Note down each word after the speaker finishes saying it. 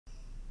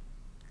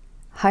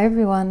Hi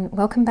everyone,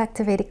 welcome back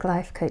to Vedic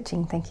Life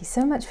Coaching. Thank you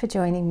so much for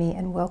joining me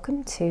and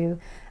welcome to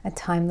a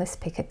timeless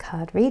pick a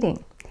card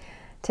reading.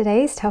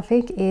 Today's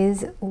topic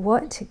is,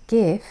 what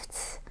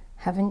gifts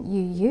haven't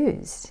you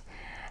used?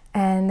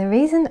 And the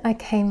reason I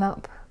came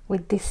up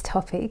with this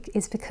topic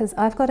is because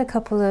I've got a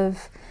couple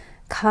of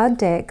card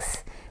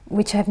decks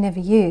which I've never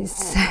used.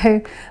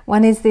 So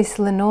one is this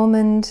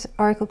Lenormand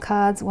Oracle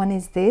cards, one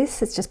is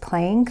this, it's just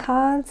playing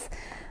cards.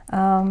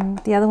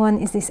 The other one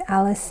is this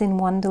Alice in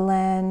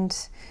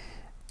Wonderland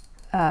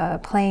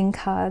playing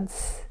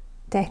cards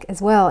deck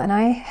as well, and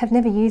I have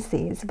never used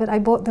these, but I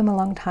bought them a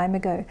long time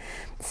ago.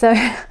 So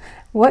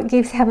what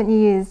gifts haven't you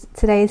used?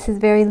 Today this is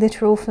very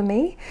literal for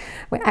me.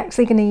 We're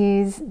actually going to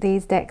use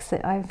these decks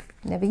that I've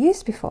never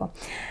used before.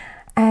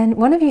 And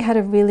one of you had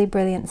a really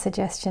brilliant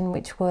suggestion,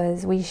 which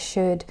was we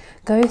should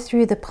go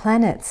through the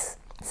planets.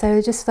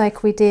 So just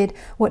like we did,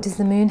 what does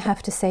the moon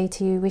have to say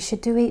to you? We should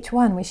do each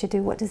one. We should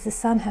do, what does the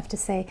sun have to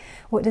say?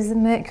 What does the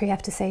Mercury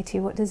have to say to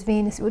you? What does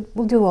Venus?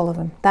 We'll do all of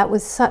them. That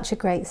was such a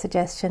great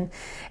suggestion.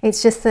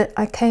 It's just that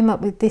I came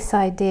up with this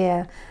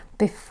idea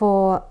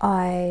before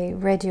I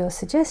read your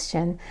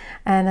suggestion,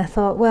 and I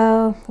thought,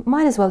 well,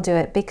 might as well do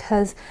it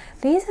because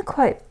these are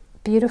quite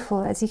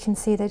beautiful. As you can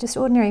see, they're just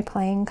ordinary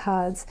playing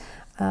cards.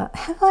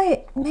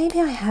 Maybe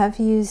I have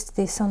used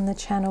this on the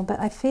channel, but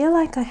I feel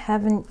like I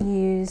haven't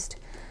used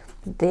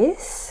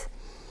this.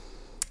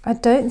 I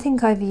don't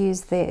think I've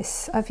used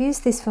this. I've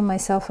used this for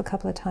myself a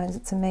couple of times.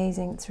 It's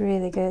amazing. It's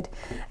really good.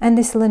 And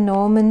this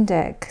Lenormand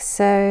deck.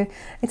 So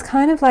it's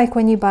kind of like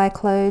when you buy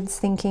clothes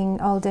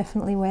thinking, I'll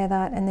definitely wear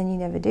that, and then you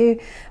never do.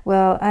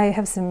 Well, I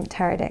have some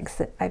tarot decks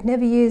that I've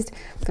never used,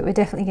 but we're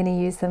definitely going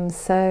to use them.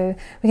 So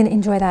we're going to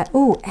enjoy that.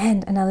 Oh,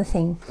 and another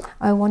thing.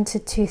 I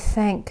wanted to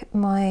thank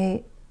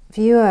my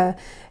viewer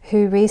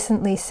who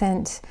recently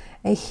sent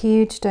a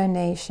huge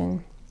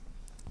donation.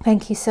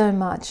 Thank you so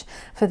much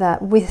for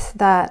that. With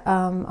that,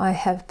 I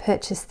have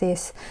purchased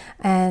this,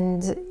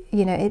 and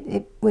you know,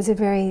 it was a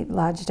very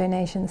large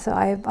donation, so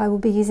I will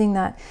be using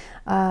that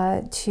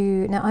now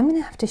I'm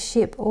going to have to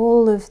ship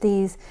all of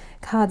these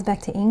cards back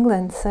to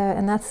England, so,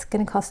 and that's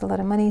going to cost a lot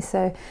of money,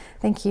 so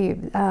thank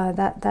you.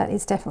 That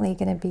is definitely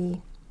going to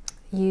be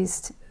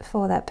used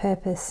for that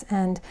purpose,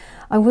 and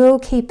I will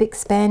keep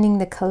expanding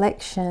the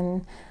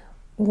collection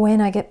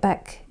when I get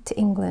back to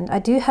England. I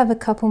do have a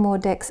couple more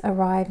decks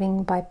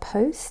arriving by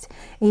post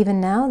even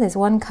now. There's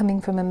one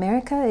coming from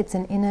America. It's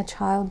an inner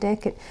child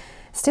deck. It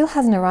still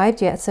hasn't arrived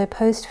yet, so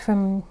post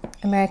from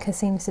America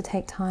seems to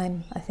take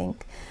time, I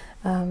think.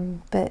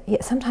 But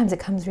yeah, sometimes it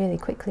comes really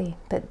quickly,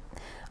 but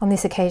on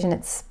this occasion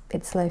it's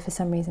slow for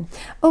some reason.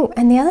 Oh,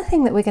 and the other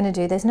thing that we're going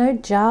to do, there's no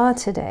jar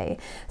today.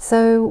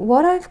 So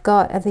what I've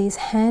got are these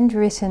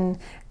handwritten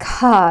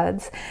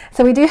cards.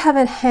 So we do have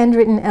a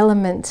handwritten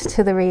element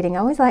to the reading.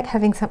 I always like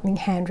having something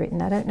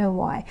handwritten. I don't know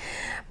why.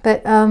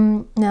 But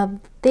now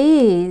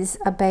these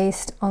are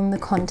based on the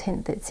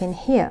content that's in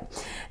here.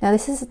 Now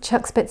this is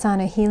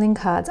Chakra healing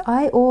cards.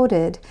 I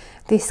ordered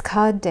this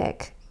card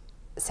deck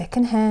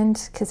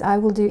secondhand because I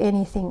will do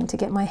anything to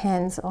get my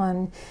hands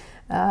on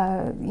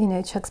you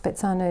know, Chuck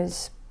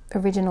Spezzano's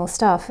original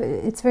stuff.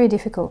 It's very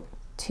difficult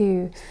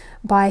to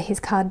buy his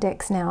card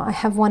decks now. I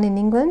have one in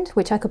England,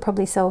 which I could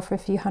probably sell for a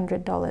few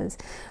 $100s.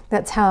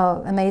 That's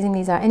how amazing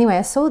these are. Anyway,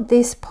 I saw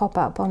this pop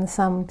up on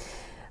some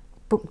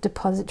book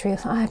depository, or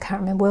I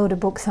can't remember, World of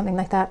Books, something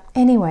like that.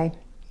 Anyway,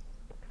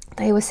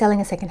 they were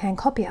selling a secondhand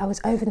copy. I was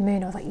over the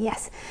moon. I was like,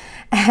 yes.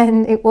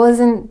 And it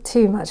wasn't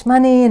too much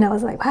money, and I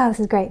was like, wow, this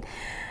is great.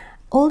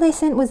 All they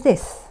sent was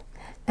this,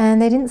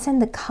 and they didn't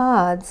send the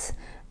cards.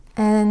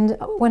 And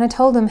when I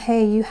told them,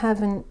 hey, you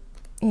haven't,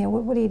 you know,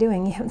 what are you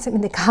doing? You haven't sent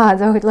me the cards.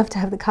 I would love to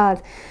have the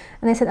cards.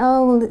 And they said,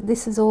 oh, well,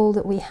 this is all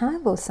that we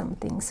have or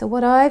something. So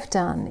what I've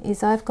done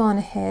is I've gone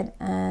ahead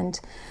and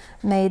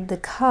made the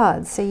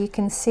cards. So you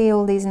can see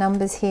all these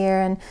numbers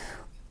here, and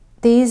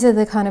these are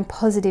the kind of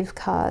positive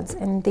cards,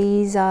 and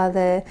these are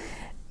the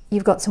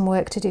you've got some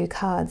work to do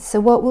cards. So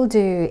what we'll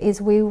do is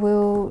we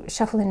will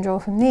shuffle and draw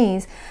from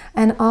these,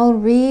 and I'll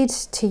read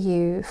to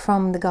you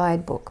from the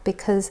guidebook,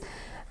 because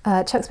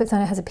Chuck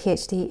Spezzano has a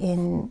PhD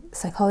in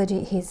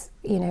psychology. He's,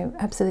 you know,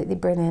 absolutely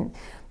brilliant.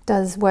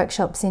 Does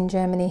workshops in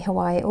Germany,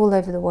 Hawaii, all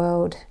over the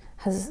world.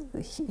 Has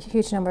a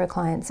huge number of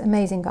clients.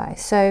 Amazing guy.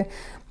 So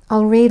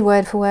I'll read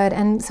word for word.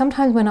 And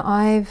sometimes when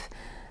I've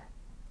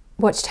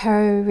watched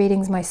tarot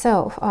readings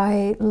myself,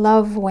 I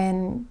love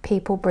when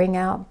people bring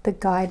out the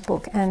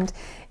guidebook and,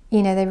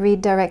 you know, they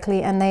read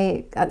directly, and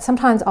they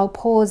sometimes I'll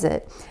pause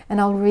it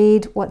and I'll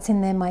read what's in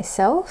there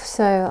myself.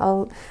 So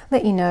I'll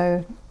let you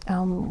know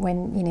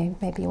when, you know,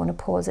 maybe you want to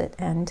pause it,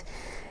 and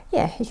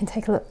yeah, you can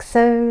take a look.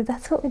 So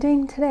that's what we're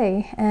doing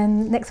today,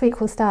 and next week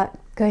we'll start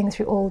going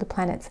through all the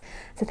planets.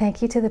 So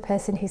thank you to the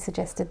person who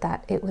suggested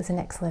that. It was an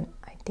excellent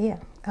idea.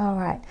 All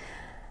right,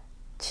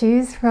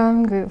 choose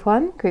from group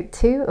 1, group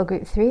 2 or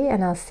group 3,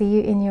 and I'll see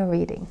you in your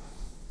reading.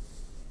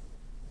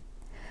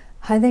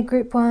 Hi there,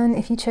 group 1.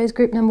 If you chose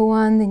group number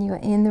 1, then you are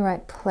in the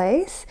right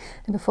place.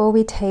 And before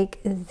we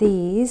take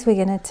these, we're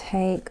going to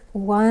take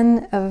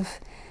one of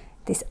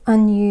this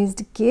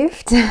unused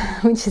gift,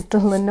 which is the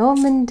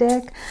Lenormand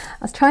deck.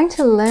 I was trying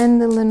to learn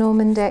the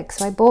Lenormand deck,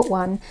 so I bought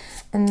one,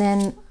 and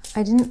then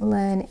I didn't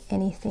learn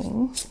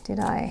anything, did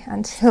I,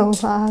 until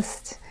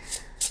last,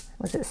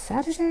 was it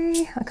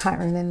Saturday? I can't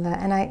remember.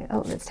 And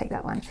oh, let's take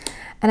that one.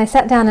 And I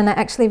sat down and I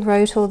actually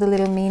wrote all the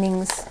little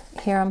meanings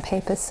here on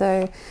paper.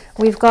 So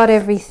we've got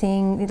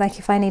everything. Like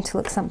if I need to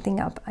look something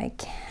up, I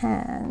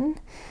can.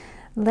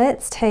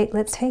 Let's take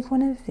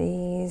one of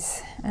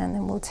these, and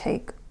then we'll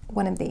take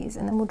one of these,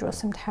 and then we'll draw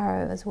some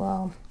tarot as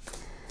well.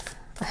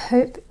 I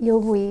hope your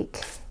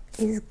week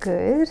is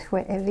good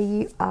wherever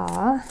you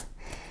are.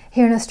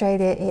 Here in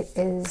Australia, it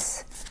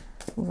is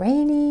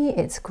rainy,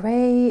 it's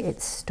grey,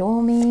 it's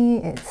stormy,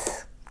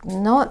 it's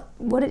not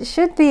what it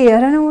should be. I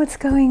don't know what's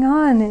going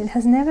on. It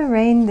has never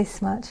rained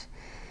this much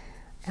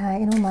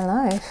in all my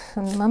life.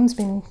 And Mum's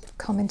been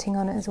commenting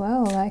on it as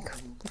well. Like,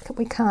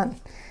 we can't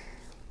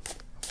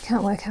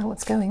work out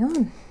what's going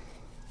on.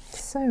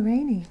 It's so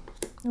rainy.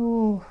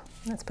 Oh,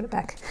 let's put it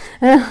back.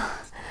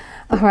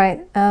 All right,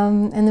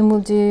 and then we'll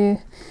do,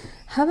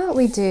 how about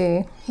we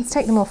do, let's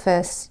take them all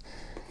first.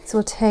 So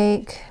we'll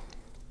take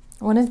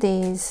one of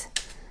these,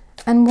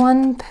 and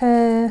one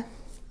per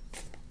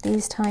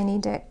these tiny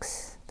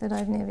decks that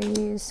I've never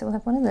used. So we'll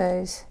have one of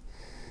those.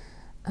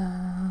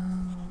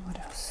 What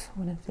else?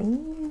 One of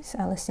these,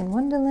 Alice in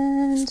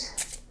Wonderland.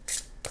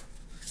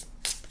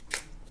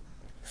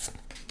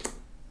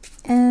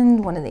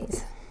 And one of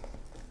these,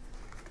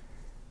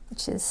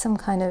 which is some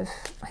kind of,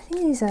 I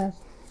think these are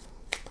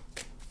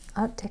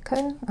Art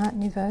Deco, Art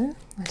Nouveau,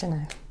 I don't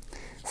know,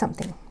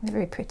 something. They're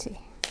very pretty.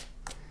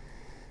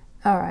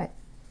 All right,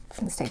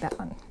 let's take that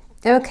one.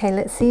 Okay,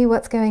 let's see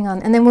what's going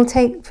on. And then we'll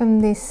take from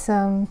this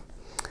Chuck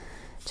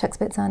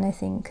Spezzano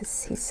thing,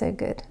 because he's so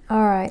good.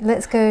 All right,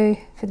 let's go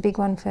for the big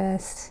one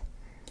first.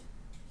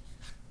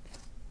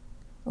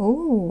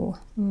 Ooh,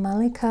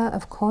 Malika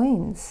of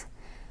Coins.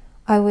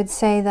 I would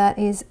say that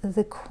is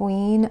the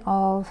Queen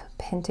of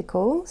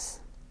Pentacles.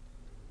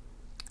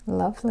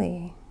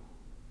 Lovely.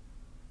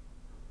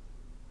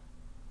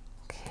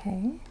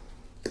 Okay,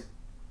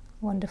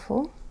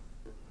 wonderful.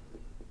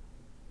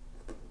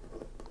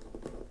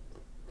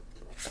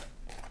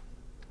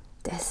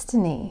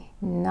 Destiny,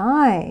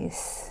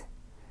 nice.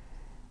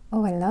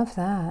 Oh, I love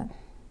that.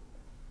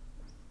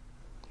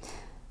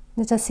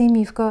 It does seem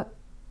you've got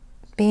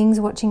beings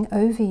watching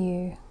over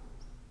you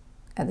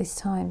at this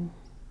time.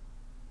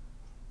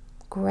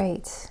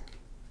 Great.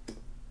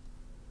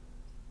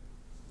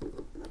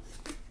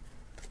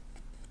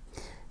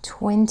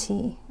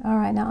 20. All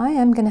right, now I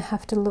am going to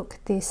have to look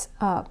this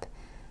up.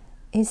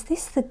 Is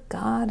this the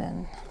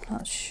garden? I'm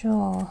not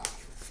sure.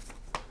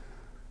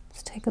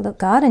 Let's take a look.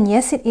 Garden,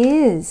 yes it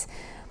is.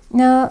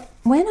 Now,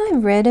 when I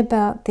read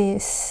about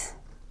this,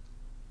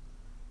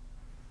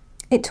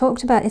 it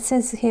talked about, it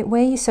says here,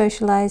 where you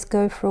socialize,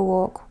 go for a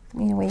walk,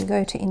 you know, where you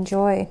go to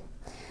enjoy.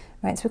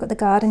 Right, so we've got the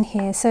garden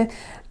here. So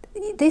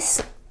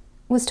this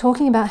was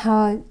talking about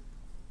how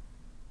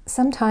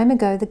some time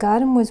ago the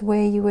garden was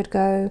where you would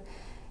go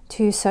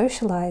to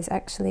socialize,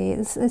 actually.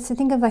 It's to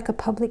think of like a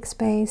public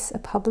space, a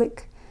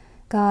public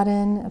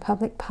garden, a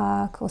public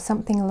park, or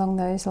something along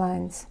those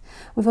lines.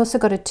 We've also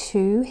got a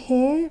 2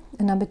 here,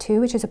 a number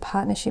 2, which is a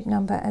partnership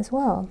number as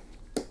well.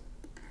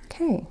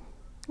 Okay,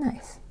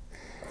 nice.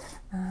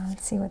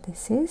 Let's see what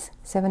this is.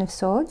 7 of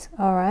Swords,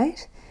 all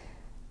right.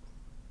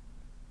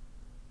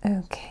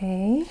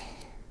 Okay.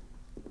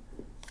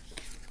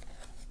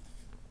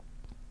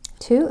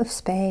 2 of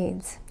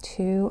Spades,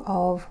 2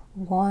 of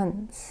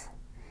Wands.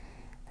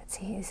 Let's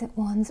see, is it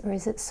Wands or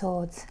is it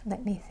Swords?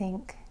 Let me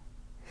think.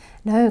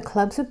 No,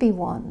 clubs would be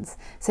Wands.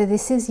 So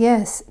this is,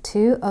 yes,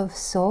 2 of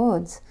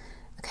Swords.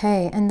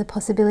 Okay, and the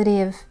possibility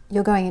of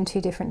you're going in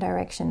 2 different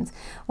directions.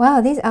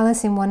 Wow, these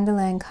Alice in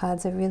Wonderland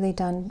cards are really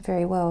done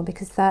very well,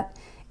 because that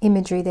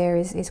imagery there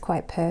is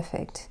quite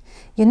perfect.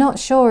 You're not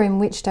sure in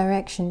which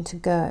direction to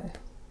go.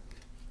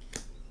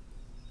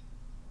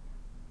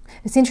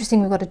 It's interesting,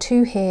 we've got a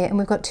 2 here, and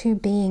we've got 2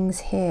 beings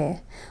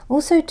here.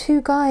 Also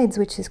 2 guides,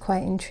 which is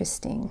quite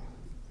interesting.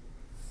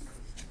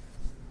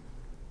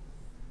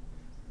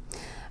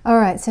 All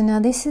right, so now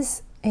this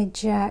is a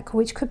Jack,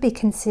 which could be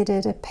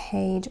considered a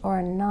page or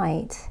a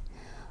knight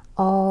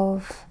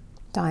of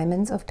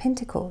diamonds of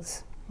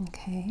pentacles.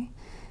 Okay,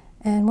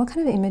 and what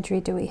kind of imagery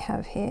do we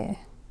have here?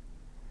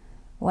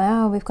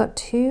 Wow, we've got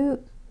 2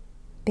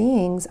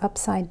 beings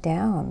upside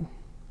down.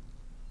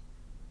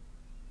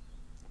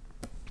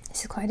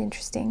 This is quite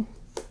interesting.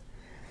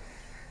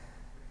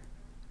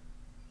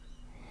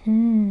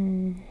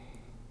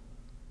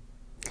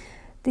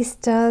 This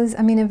does,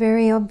 I mean, a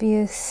very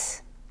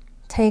obvious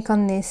take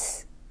on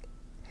this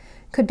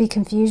could be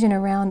confusion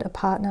around a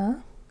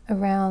partner,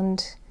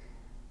 around,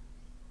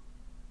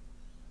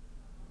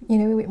 you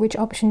know, which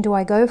option do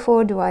I go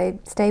for? Do I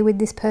stay with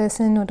this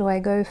person, or do I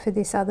go for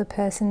this other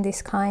person,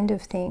 this kind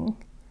of thing?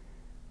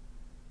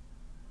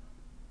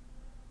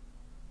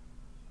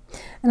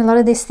 And a lot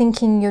of this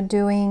thinking you're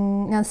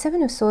doing, now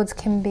 7 of Swords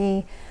can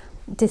be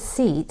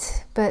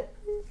deceit, but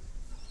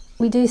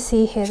we do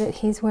see here that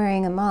he's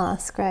wearing a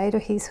mask, right? Or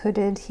he's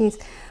hooded.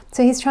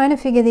 So he's trying to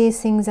figure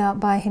these things out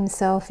by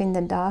himself in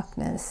the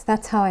darkness.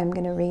 That's how I'm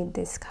going to read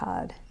this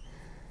card.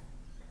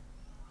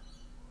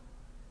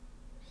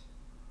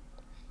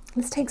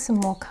 Let's take some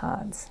more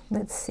cards.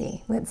 Let's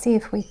see. Let's see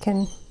if we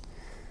can...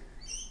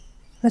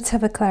 Let's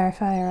have a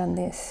clarifier on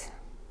this.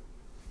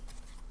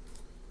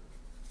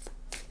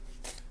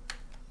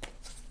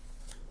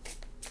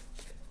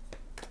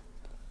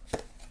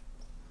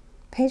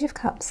 Page of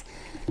Cups.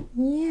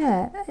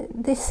 Yeah,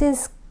 this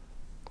is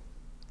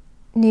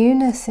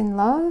newness in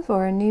love,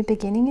 or a new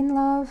beginning in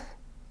love.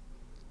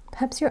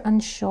 Perhaps you're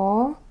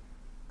unsure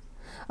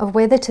of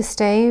whether to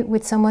stay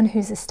with someone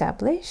who's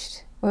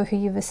established, or who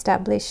you've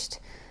established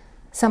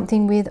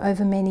something with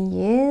over many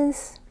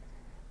years.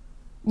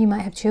 You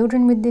might have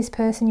children with this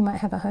person, you might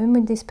have a home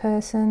with this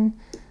person.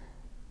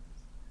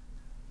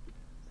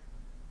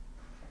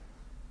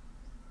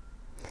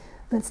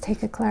 Let's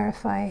take a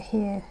clarifier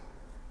here.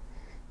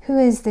 Who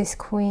is this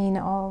Queen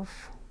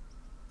of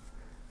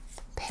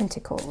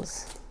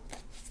Pentacles?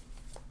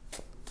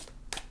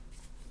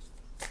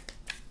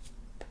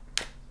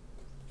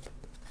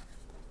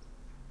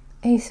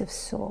 Ace of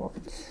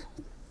Swords.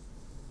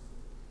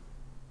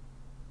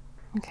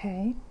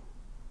 Okay.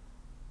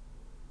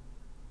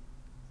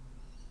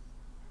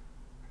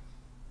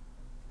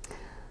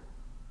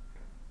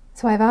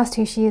 So I've asked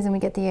who she is and we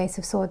get the Ace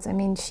of Swords. I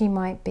mean, she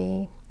might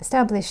be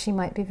established, she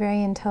might be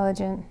very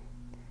intelligent,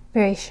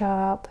 very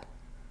sharp.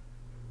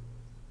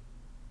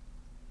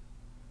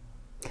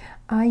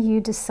 Are you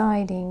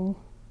deciding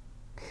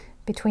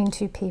between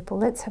two people?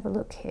 Let's have a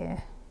look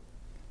here.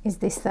 Is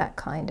this that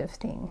kind of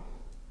thing?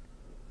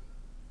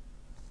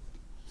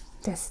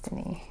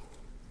 Destiny.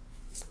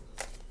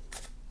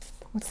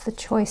 What's the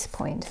choice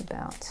point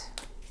about?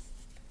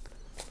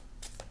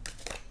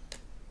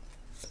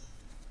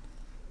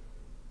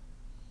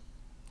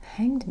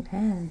 Hanged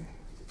Man.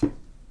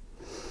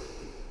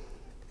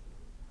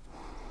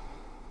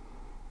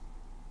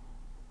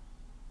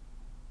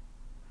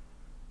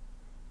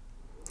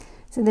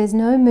 So there's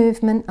no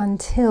movement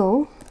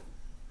until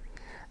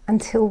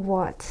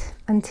what?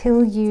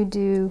 Until you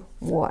do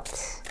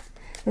what?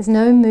 There's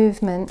no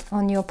movement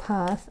on your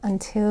path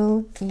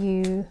until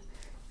you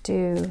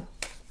do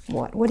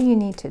what? What do you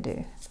need to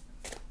do?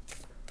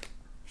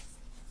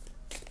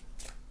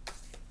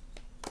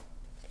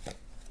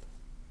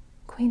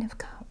 Queen of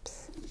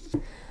Cups.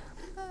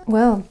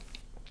 Well,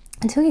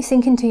 until you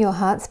sink into your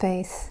heart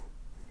space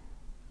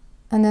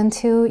and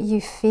until you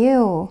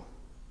feel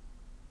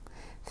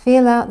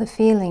out the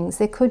feelings.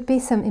 There could be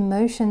some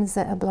emotions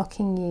that are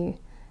blocking you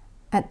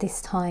at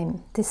this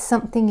time. There's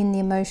something in the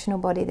emotional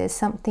body. There's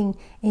something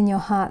in your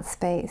heart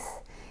space.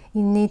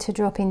 You need to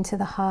drop into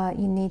the heart.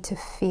 You need to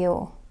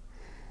feel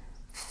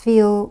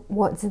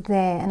what's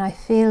there. And I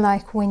feel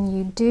like when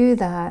you do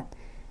that,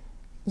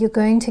 you're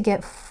going to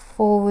get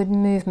forward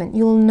movement.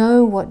 You'll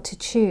know what to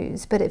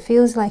choose, but it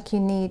feels like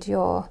you need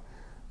your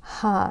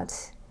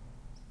heart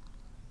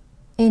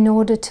in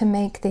order to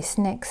make this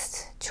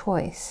next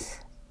choice.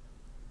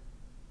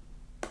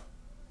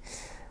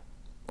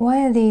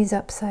 Why are these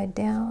upside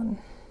down?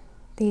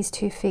 These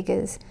two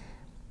figures,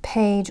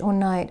 Page or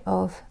Knight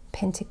of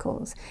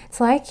Pentacles.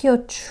 It's like you're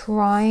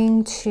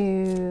trying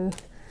to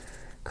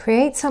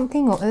create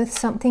something or earth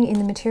something in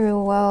the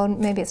material world.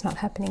 Maybe it's not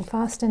happening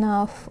fast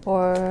enough,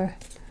 or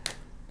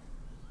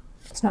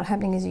it's not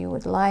happening as you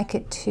would like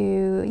it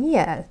to.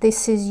 Yeah,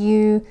 this is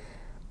you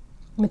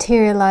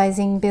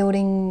materializing,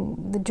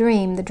 building the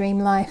dream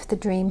life, the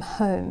dream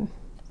home.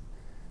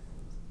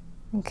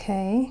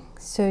 Okay,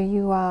 so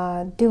you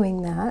are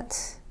doing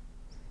that.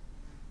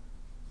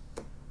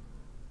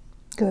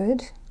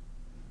 Good.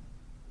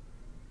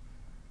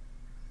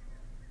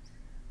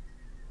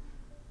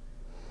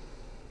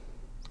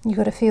 You've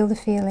got to feel the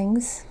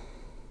feelings.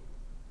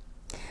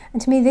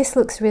 And to me, this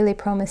looks really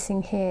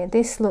promising here.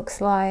 This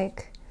looks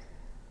like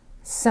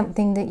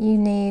something that you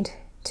need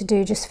to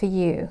do just for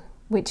you,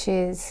 which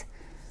is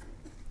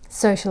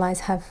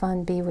socialize, have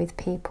fun, be with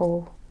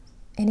people.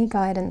 Any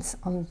guidance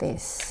on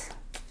this?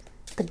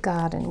 The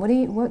garden.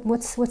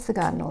 What's the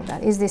garden all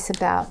about? Is this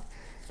about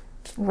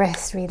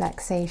rest,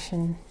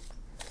 relaxation?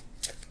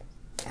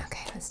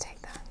 Okay, let's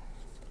take that.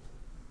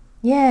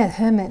 Yeah,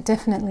 Hermit,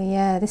 definitely.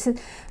 Yeah,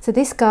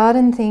 this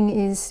garden thing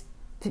is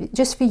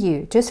just for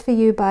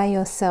you by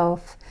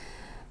yourself.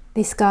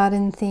 This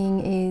garden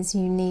thing is,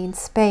 you need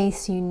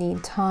space, you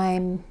need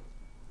time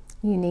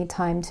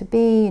to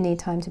be, you need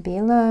time to be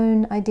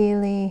alone,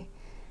 ideally.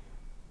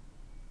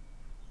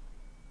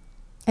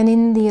 And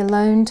in the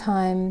alone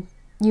time,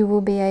 you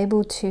will be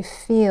able to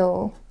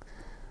feel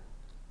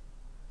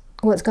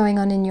what's going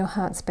on in your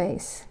heart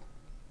space.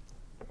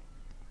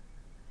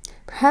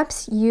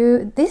 Perhaps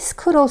this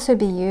could also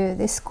be you.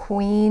 This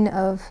Queen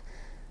of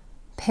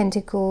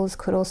Pentacles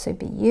could also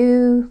be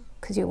you,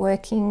 because you're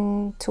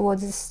working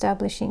towards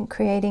establishing,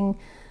 creating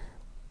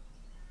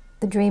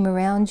the dream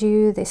around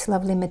you, this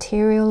lovely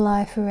material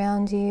life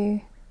around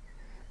you.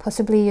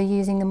 Possibly you're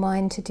using the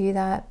mind to do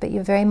that, but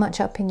you're very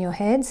much up in your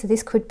head, so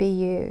this could be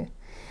you.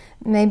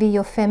 Maybe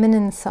your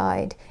feminine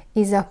side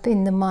is up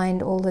in the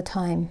mind all the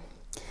time.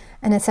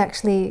 And it's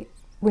actually,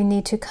 we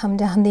need to come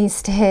down these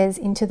stairs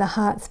into the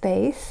heart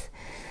space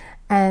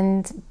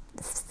and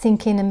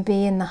sink in and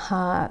be in the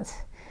heart,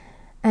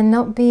 and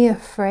not be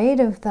afraid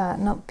of that,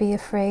 not be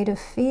afraid of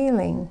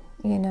feeling,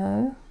 you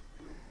know.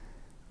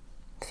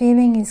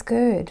 Feeling is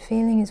good,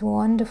 feeling is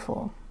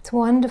wonderful. It's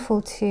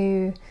wonderful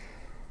to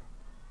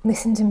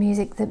listen to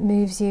music that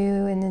moves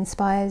you and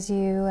inspires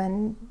you,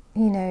 and,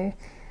 you know,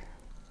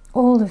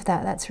 all of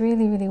that. That's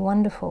really, really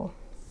wonderful.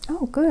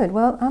 Oh, good.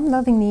 Well, I'm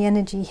loving the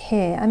energy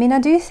here. I mean, I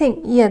do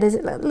think, yeah,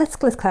 let's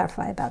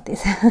clarify about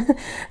this.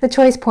 The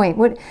choice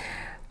point.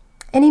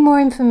 Any more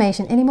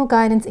information, any more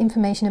guidance,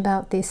 information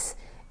about this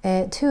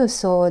Two of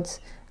Swords?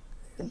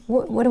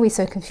 What are we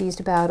so confused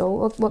about,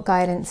 or what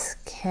guidance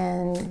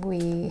can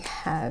we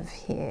have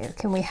here?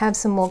 Can we have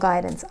some more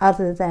guidance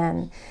other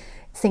than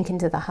sink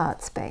into the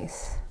heart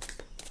space?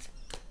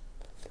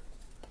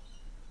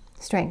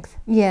 Strength.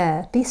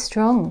 Yeah, be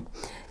strong.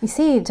 You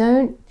see,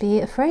 don't be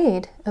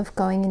afraid of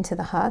going into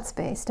the heart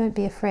space. Don't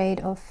be afraid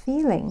of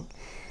feeling.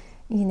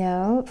 You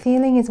know,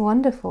 feeling is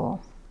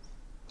wonderful.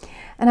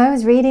 And I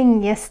was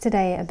reading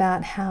yesterday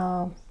about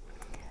how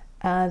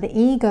the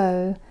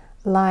ego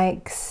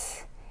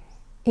likes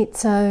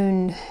its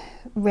own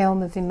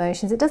realm of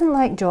emotions. It doesn't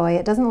like joy,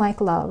 it doesn't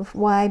like love.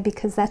 Why?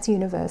 Because that's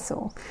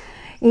universal.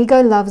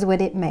 Ego loves what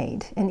it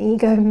made, and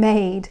ego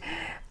made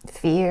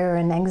fear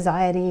and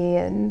anxiety,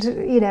 and,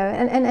 you know,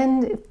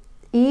 and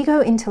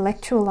ego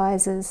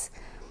intellectualizes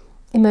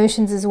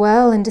emotions as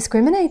well, and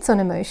discriminates on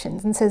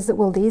emotions, and says that,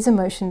 well, these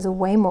emotions are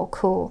way more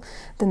cool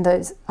than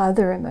those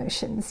other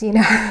emotions, you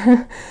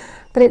know.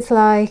 But it's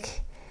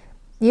like,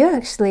 you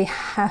actually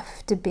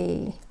have to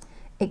be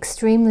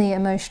extremely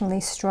emotionally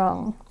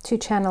strong to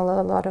channel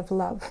a lot of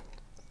love,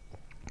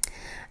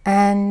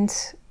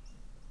 and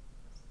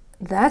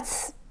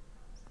that's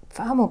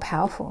far more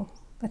powerful.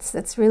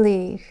 That's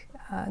really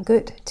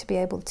good to be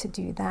able to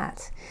do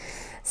that.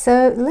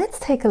 So let's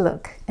take a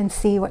look and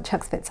see what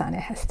Chakra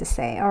has to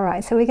say. All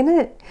right, so we're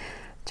going to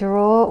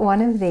draw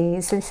one of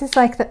these. So this is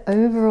like the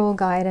overall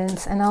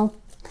guidance, and I'll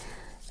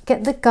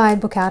get the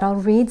guidebook out. I'll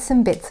read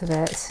some bits of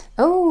it.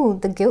 Oh,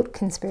 the guilt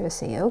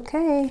conspiracy.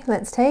 Okay,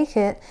 let's take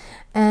it.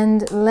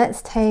 And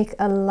let's take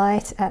a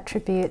light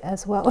attribute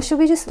as well. Or should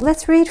we just,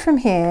 let's read from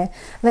here.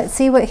 Let's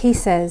see what he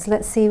says.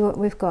 Let's see what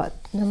we've got.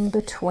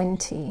 Number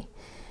 20,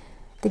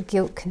 the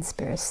guilt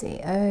conspiracy.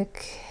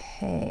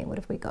 Okay, what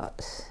have we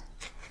got?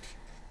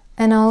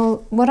 And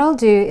what I'll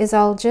do is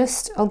I'll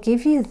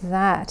give you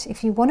that.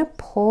 If you want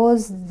to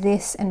pause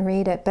this and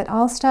read it, but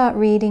I'll start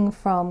reading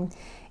from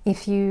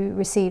if you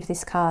receive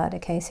this card.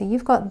 Okay, so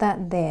you've got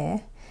that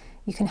there.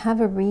 You can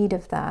have a read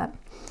of that.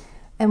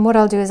 And what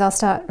I'll do is I'll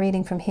start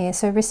reading from here.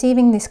 So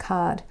receiving this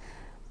card,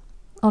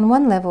 on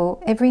one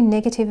level, every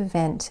negative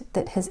event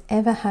that has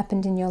ever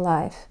happened in your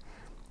life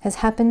has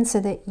happened so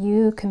that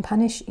you can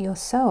punish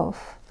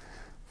yourself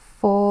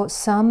for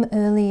some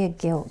earlier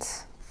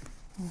guilt.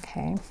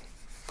 Okay,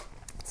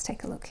 let's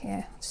take a look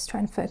here. Just try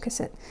and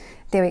focus it.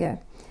 There we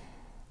go.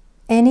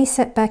 Any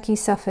setback you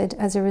suffered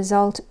as a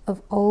result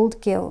of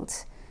old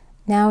guilt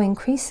now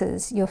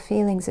increases your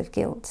feelings of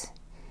guilt.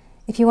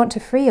 If you want to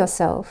free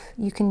yourself,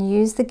 you can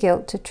use the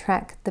guilt to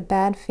track the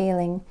bad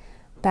feeling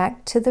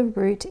back to the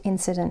root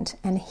incident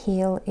and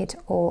heal it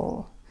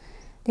all.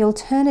 The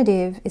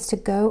alternative is to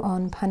go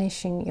on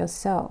punishing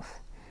yourself.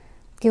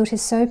 Guilt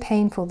is so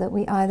painful that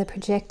we either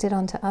project it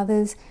onto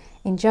others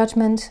in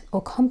judgment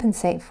or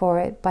compensate for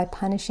it by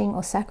punishing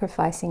or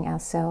sacrificing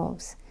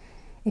ourselves.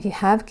 If you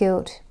have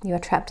guilt, you are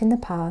trapped in the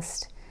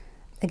past.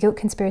 A guilt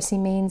conspiracy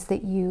means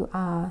that you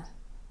are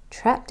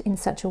trapped in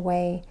such a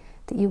way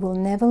that you will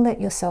never let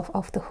yourself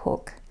off the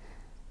hook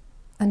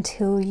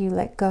until you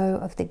let go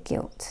of the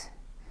guilt.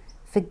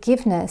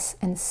 Forgiveness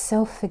and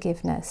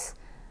self-forgiveness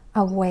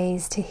are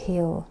ways to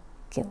heal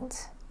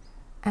guilt.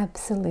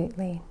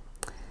 Absolutely.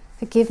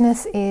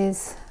 Forgiveness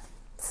is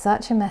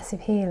such a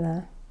massive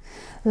healer.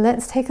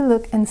 Let's take a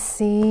look and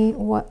see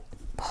what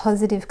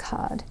positive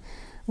card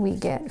we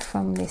get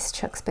from this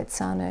Chakra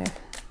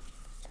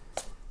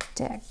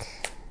deck.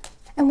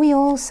 And we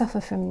all suffer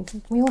from,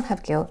 we all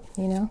have guilt,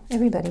 you know,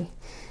 everybody.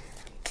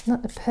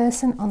 Not a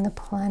person on the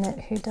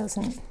planet who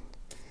doesn't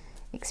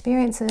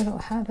experience it or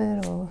have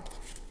it, or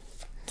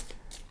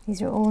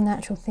these are all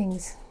natural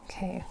things.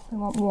 Okay, we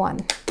want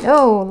one.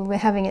 Oh, we're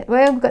having it.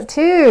 Well, we've got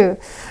two.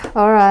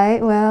 All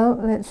right, well,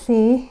 let's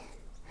see.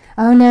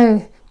 Oh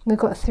no, we've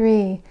got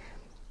three.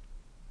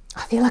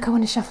 I feel like I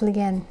want to shuffle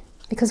again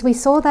because we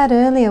saw that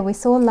earlier. We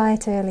saw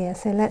light earlier,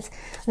 so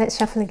let's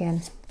shuffle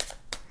again.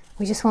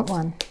 We just want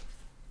one.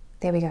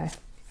 There we go.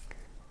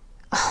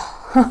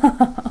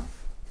 Oh.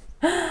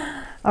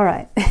 All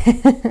right.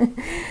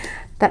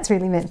 That's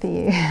really meant for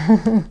you.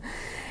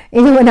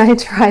 Even when I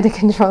try to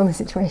control the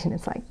situation,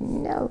 it's like,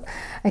 no.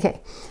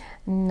 Okay,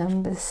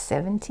 number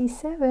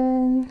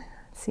 77. Let's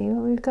see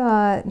what we've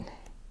got.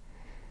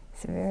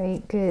 It's a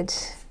very good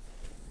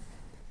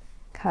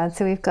card.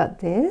 So we've got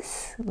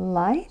this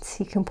light.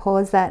 You can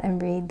pause that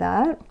and read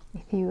that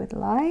if you would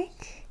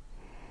like.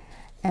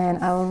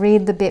 And I will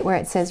read the bit where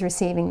it says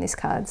receiving this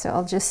card. So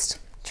I'll just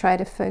try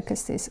to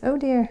focus this. Oh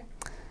dear.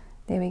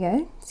 There we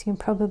go. So you can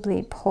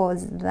probably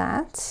pause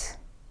that.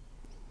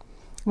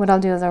 What I'll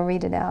do is I'll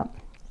read it out.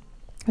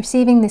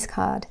 Receiving this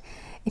card.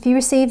 If you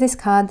receive this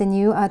card, then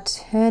you are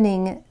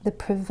turning the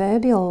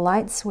proverbial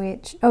light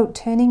switch. Oh,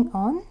 turning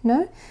on?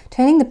 No?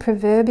 Turning the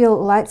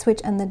proverbial light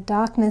switch, and the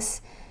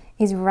darkness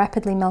is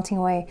rapidly melting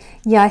away.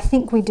 Yeah, I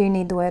think we do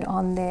need the word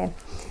on there.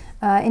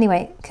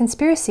 Anyway,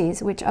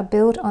 conspiracies which are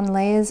built on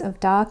layers of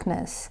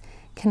darkness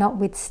cannot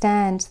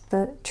withstand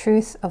the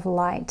truth of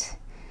light.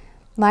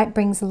 Light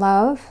brings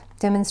love,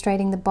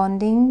 demonstrating the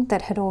bonding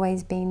that had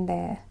always been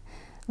there.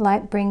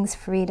 Light brings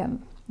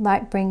freedom.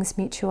 Light brings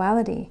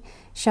mutuality,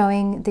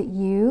 showing that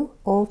you,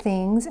 all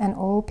things, and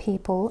all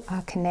people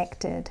are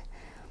connected.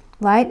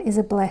 Light is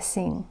a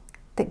blessing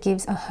that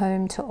gives a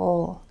home to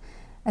all.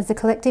 As the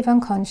collective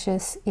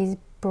unconscious is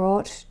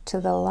brought to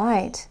the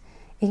light,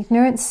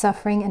 ignorance,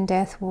 suffering, and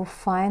death will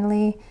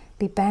finally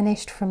be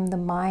banished from the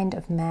mind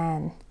of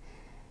man.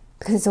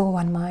 Because it's all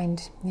one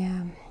mind,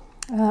 yeah.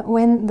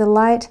 When the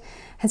light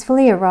has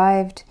fully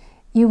arrived,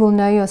 you will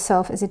know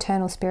yourself as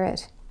eternal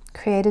spirit,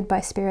 created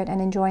by spirit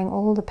and enjoying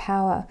all the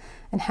power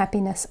and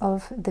happiness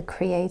of the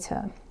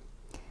Creator.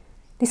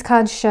 This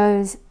card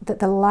shows that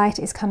the light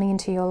is coming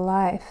into your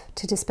life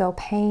to dispel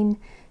pain,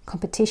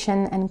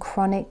 competition, and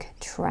chronic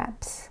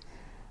traps.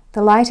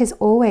 The light is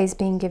always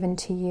being given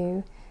to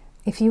you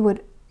if you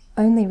would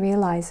only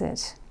realize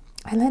it.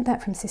 I learned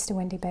that from Sister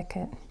Wendy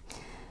Beckett.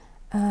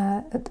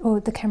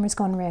 The camera's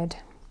gone red.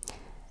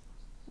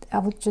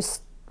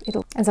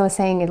 As I was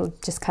saying, it'll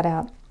just cut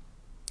out.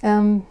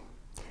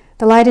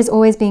 The light is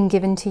always being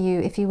given to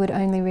you if you would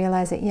only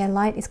realize it. Yeah,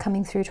 light is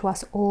coming through to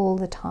us all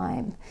the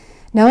time.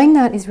 Knowing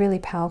that is really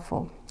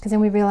powerful, because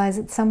then we realize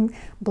it's some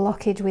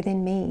blockage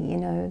within me, you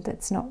know,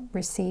 that's not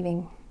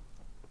receiving.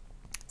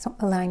 It's not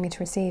allowing me to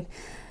receive.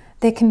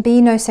 There can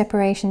be no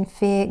separation,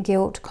 fear,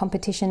 guilt,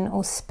 competition,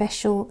 or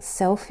special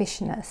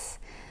selfishness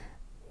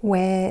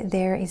where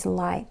there is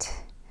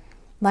light.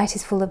 Light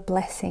is full of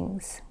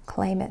blessings.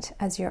 Claim it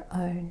as your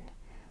own.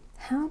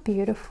 How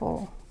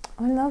beautiful.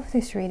 I love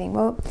this reading.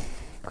 Well,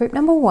 group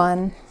number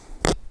 1,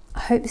 I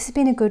hope this has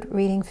been a good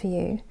reading for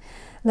you.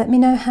 Let me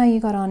know how you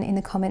got on in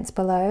the comments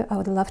below. I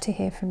would love to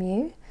hear from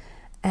you,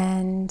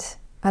 and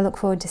I look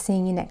forward to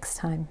seeing you next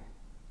time.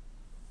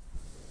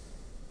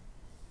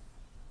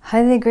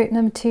 Hi there, group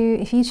number 2.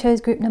 If you chose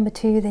group number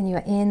 2, then you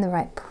are in the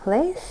right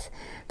place.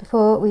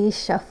 Before we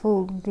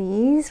shuffle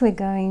these, we're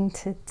going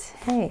to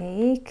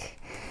take,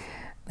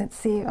 let's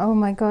see, oh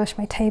my gosh,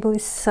 my table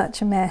is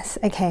such a mess.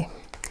 Okay,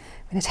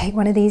 I'm going to take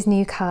one of these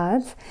new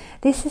cards.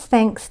 This is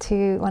thanks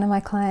to one of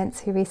my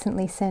clients who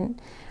recently sent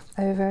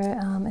over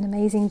an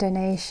amazing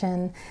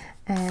donation,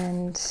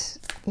 and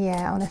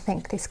yeah, I want to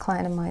thank this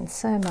client of mine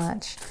so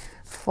much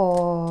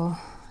for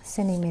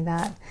sending me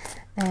that.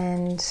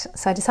 And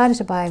so I decided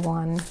to buy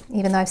one,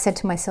 even though I've said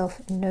to myself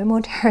no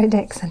more tarot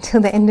decks until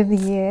the end of the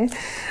year.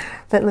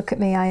 But look at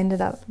me, I ended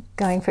up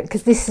going for it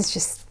because this is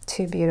just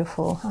too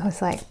beautiful. I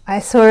was like, I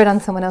saw it on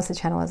someone else's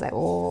channel, I was like,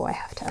 oh, I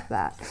have to have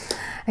that.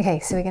 Okay,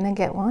 so we're gonna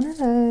get one of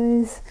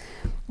those,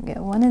 get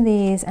one of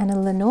these, and a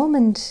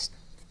Lenormand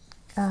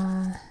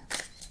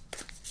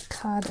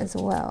card as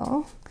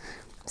well.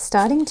 I'm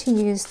starting to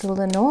use the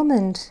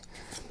Lenormand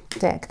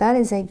deck. That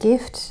is a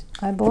gift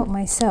I bought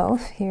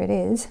myself. Here it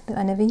is, that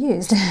I never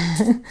used.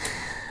 And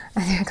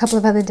there are a couple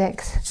of other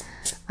decks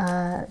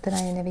that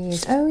I never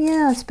used. Oh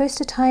yeah, I was supposed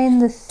to tie in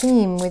the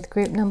theme with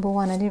group number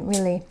 1. I didn't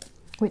really,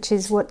 which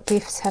is what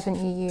gifts haven't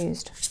you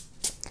used?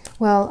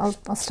 Well,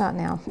 I'll start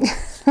now.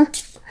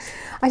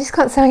 I just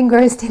got so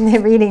engrossed in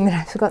their reading that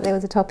I forgot there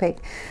was a topic.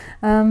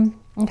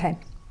 Okay,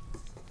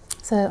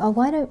 so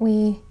why don't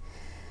we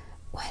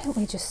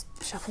just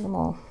shuffle them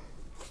all?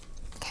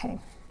 Okay,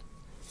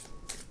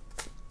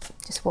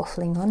 just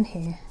waffling on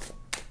here,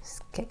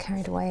 just get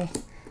carried away.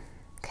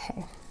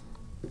 Okay.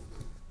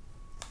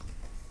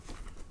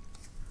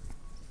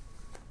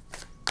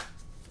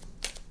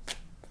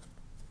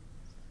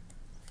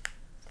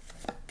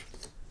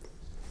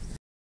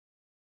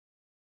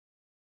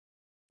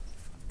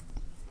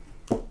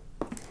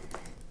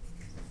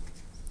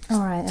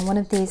 All right, and one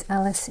of these,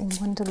 Alice in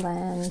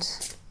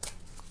Wonderland.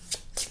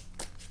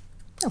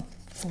 Oh,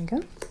 there we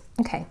go.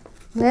 Okay,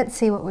 let's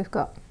see what we've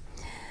got.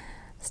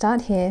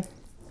 Start here.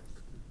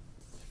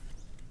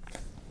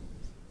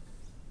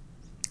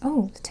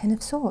 Oh, the Ten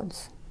of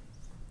Swords.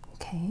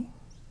 Okay.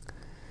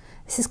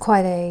 This is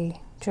quite a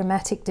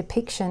dramatic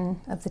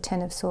depiction of the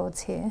Ten of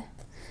Swords here.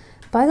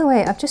 By the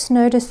way, I've just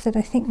noticed that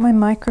I think my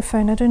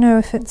microphone, I don't know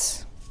if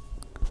it's...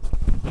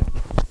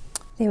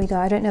 There we go,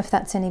 I don't know if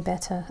that's any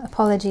better.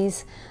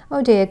 Apologies.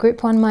 Oh dear,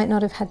 group 1 might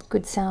not have had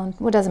good sound.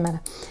 Well, doesn't matter.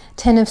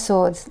 Ten of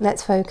Swords,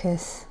 let's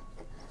focus.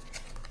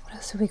 What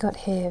else have we got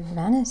here?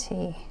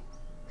 Vanity.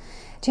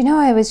 Do you know,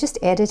 I was just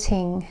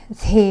editing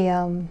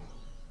the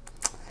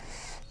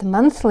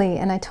monthly,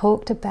 and I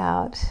talked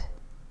about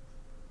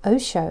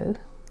Osho,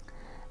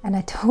 and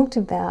I talked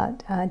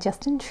about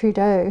Justin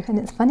Trudeau, and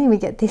it's funny we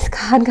get this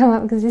card come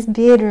up because this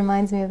beard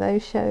reminds me of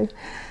Osho.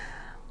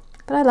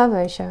 But I love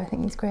Osho, I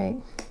think he's great.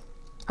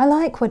 I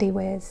like what he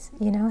wears,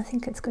 you know, I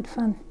think it's good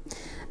fun.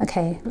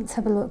 Okay, let's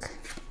have a look.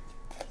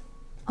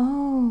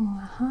 Oh,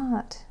 a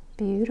heart.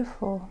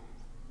 Beautiful.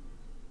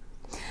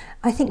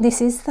 I think this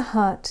is the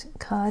heart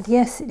card.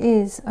 Yes, it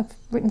is. I've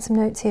written some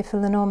notes here for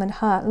Lenormand.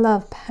 Heart,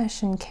 love,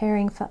 passion,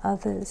 caring for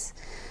others.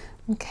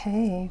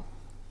 Okay.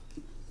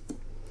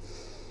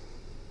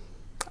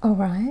 All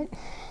right.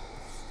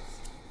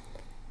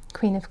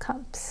 Queen of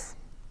Cups.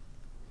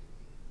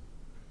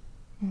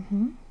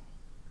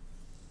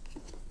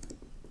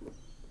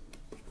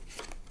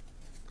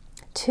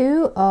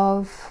 Two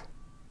of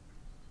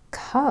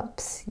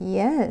Cups.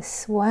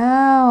 Yes.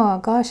 Wow.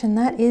 Gosh, and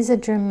that is a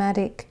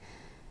dramatic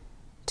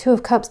Two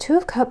of Cups. Two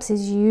of Cups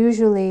is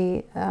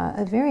usually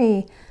a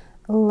very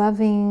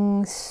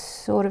loving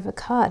sort of a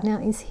card. Now,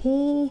 is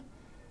he...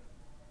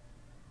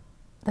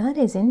 That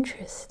is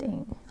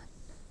interesting.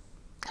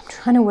 I'm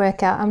trying to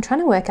work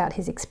out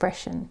his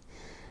expression.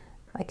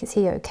 Like, is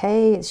he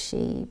okay? Is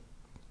she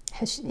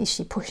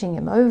pushing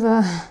him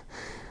over?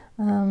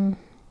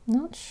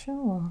 Not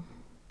sure.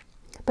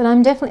 But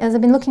I'm definitely, as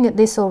I've been looking at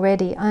this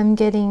already, I'm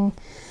getting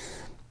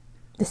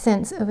the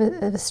sense of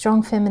a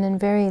strong feminine,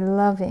 very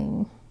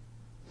loving.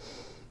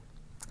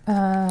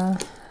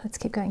 Let's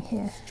keep going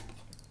here.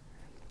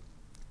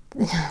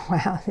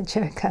 Wow, the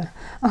Joker.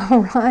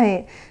 All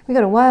right, we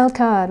got a wild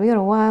card. We got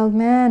a wild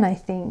man, I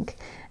think.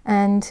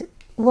 And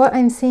what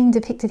I'm seeing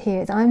depicted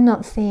here is I'm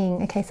not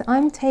seeing, okay, so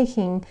I'm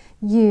taking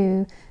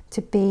you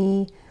to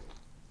be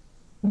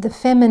the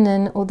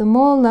feminine or the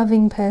more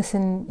loving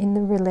person in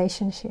the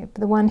relationship,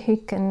 the one who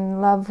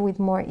can love with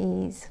more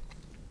ease.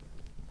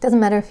 Doesn't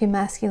matter if you're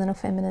masculine or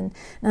feminine,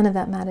 none of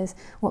that matters.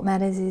 What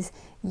matters is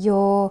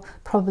you're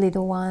probably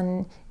the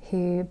one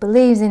who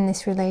believes in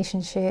this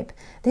relationship.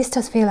 This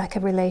does feel like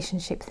a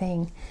relationship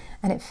thing,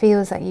 and it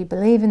feels like you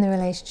believe in the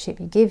relationship,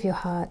 you give your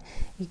heart,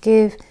 you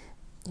give,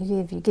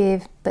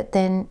 but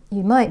then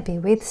you might be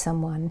with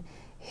someone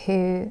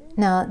who,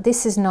 now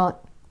this is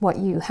not what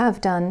you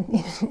have done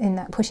in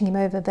that pushing him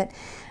over, but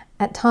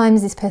at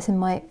times this person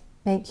might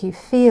make you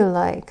feel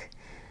like,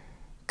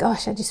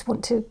 gosh, I just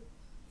want to,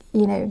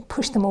 you know,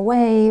 push them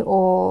away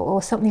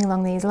or something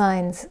along these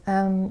lines,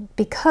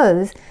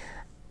 because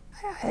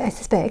I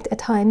suspect at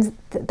times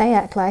that they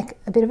act like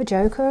a bit of a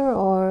joker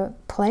or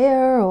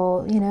player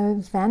or, you know,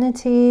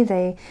 vanity.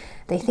 They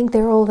think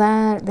they're all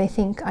that. They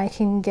think I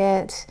can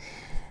get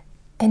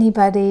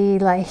anybody,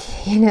 like,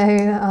 you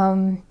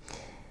know,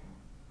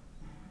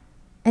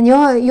 and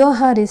your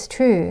heart is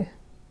true,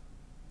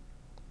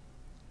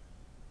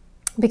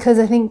 because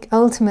I think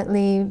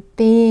ultimately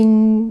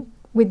being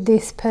with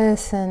this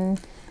person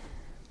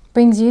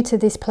brings you to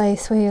this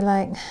place where you're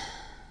like,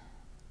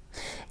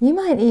 you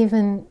might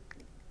even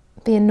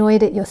be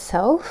annoyed at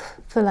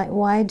yourself for like,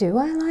 why do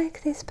I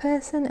like this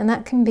person? And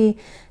that can be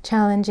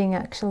challenging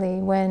actually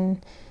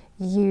when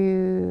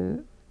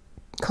you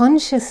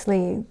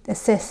consciously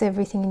assess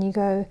everything and you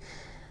go,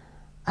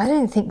 I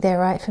don't think they're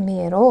right for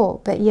me at all,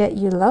 but yet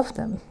you love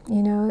them.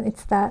 You know,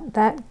 it's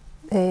that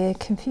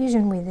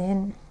confusion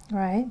within,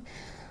 right?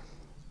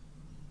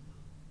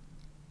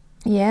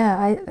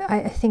 Yeah,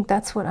 I think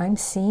that's what I'm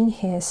seeing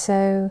here.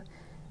 So,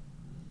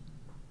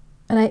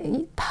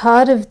 and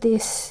part of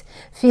this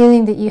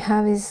feeling that you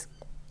have is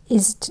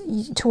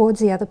towards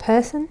the other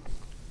person,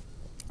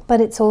 but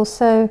it's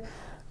also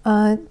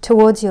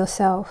towards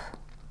yourself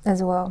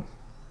as well.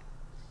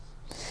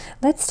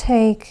 Let's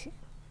take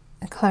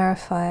a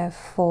clarifier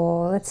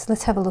for,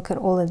 let's have a look at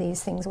all of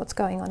these things, what's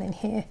going on in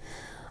here.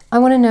 I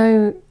want to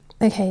know,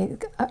 okay,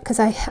 because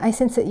I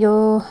sense that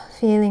you're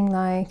feeling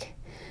like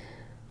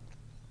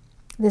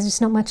there's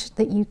just not much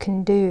that you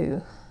can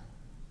do.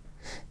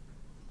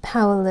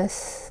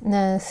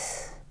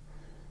 Powerlessness.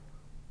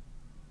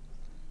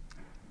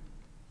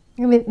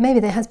 Maybe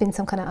there has been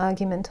some kind of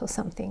argument or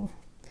something.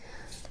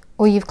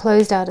 Or you've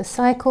closed out a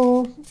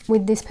cycle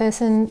with this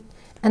person,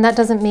 and that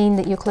doesn't mean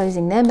that you're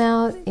closing them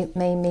out. It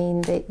may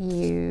mean that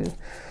you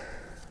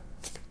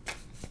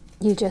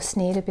just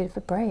need a bit of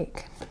a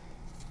break.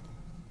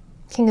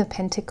 King of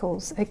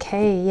Pentacles.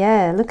 Okay,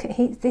 yeah, look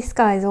at this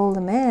guy's all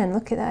the man.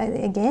 Look at that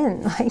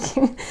again. Like,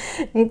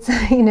 it's,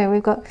 you know,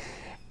 we've got,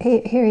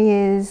 here he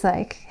is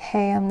like,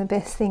 hey, I'm the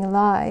best thing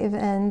alive,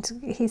 and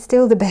he's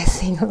still the best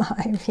thing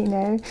alive, you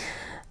know.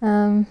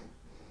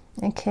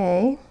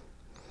 Okay.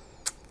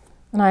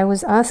 And I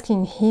was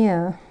asking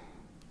here,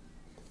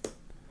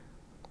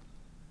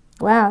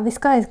 wow, this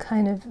guy's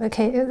kind of,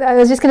 okay, I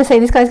was just going to say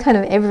this guy's kind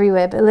of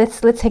everywhere, but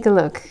let's take a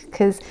look,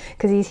 because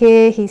he's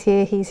here,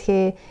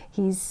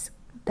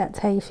 that's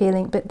how you're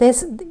feeling. But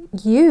there's,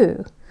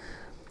 you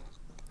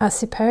are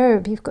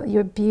superb.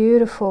 You're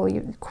beautiful.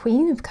 You're the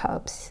Queen of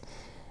Cups.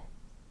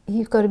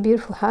 You've got a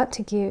beautiful heart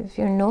to give.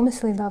 You're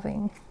enormously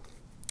loving.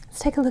 Let's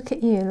take a look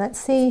at you. Let's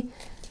see,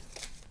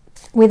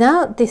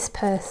 without this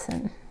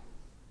person,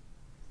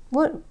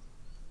 what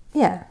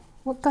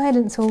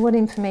guidance or what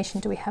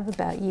information do we have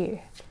about you?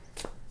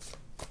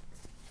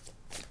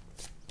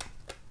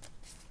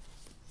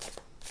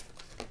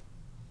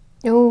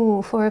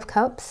 Oh, Four of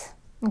Cups.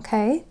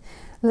 Okay,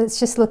 let's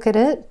just look at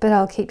it, but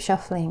I'll keep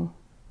shuffling.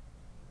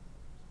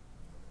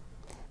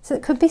 So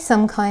it could be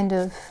some kind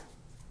of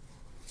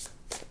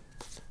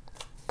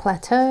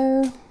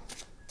plateau.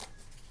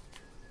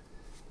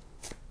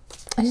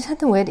 I just had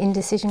the word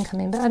indecision come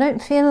in, but I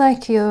don't feel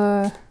like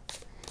you're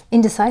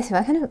indecisive.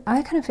 I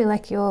kind of feel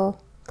like you're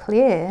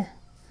clear.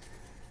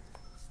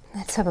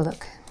 Let's have a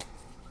look.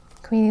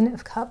 Queen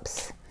of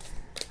Cups.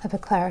 Have a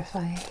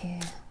clarifier here.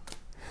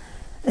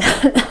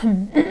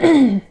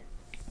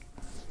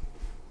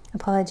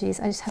 Apologies,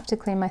 I just have to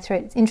clear my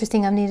throat. It's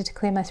interesting, I've needed to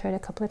clear my throat a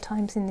couple of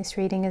times in this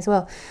reading as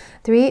well.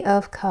 3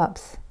 of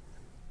Cups.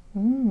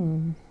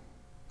 And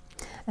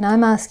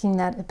I'm asking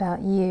that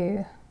about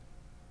you.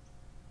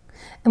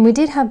 And we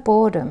did have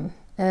boredom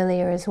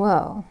earlier as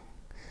well.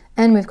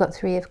 And we've got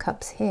 3 of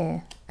Cups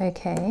here.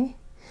 Okay.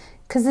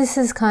 Because this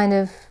is kind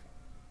of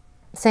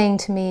saying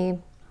to me,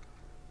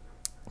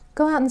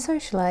 go out and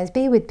socialize,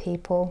 be with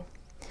people.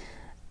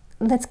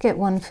 Let's get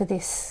one for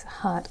this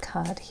heart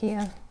card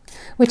here,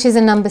 which is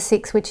a number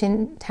 6, which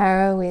in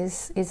tarot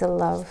is a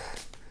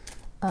love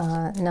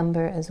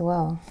number as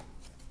well.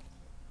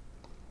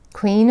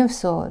 Queen of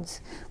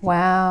Swords.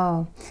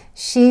 Wow.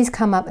 She's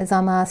come up as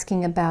I'm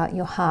asking about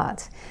your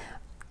heart.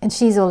 And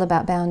she's all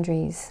about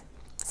boundaries.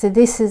 So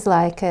this is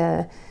like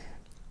a,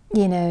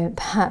 you know,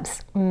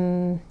 perhaps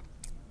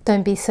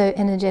don't be so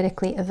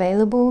energetically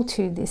available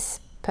to this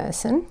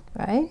person,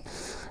 right?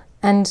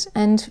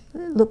 And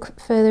look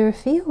further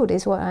afield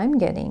is what I'm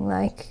getting.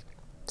 Like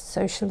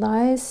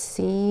socialize,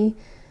 see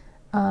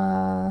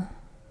what's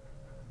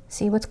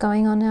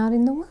going on out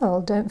in the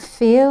world. Don't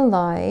feel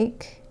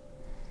like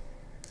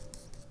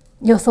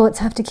your thoughts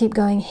have to keep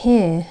going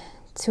here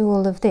to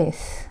all of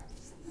this.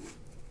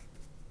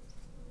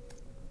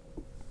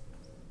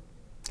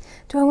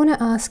 Do I want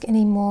to ask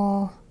any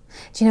more?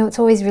 Do you know, it's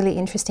always really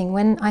interesting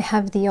when I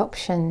have the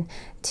option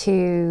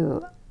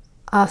to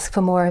ask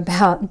for more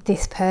about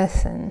this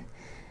person.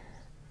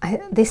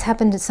 This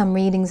happened at some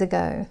readings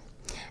ago,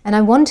 and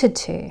I wanted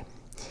to,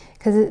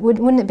 because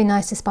wouldn't it be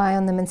nice to spy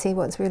on them and see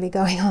what's really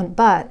going on?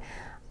 But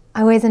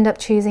I always end up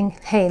choosing,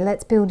 hey,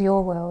 let's build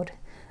your world.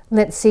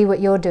 Let's see what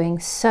you're doing.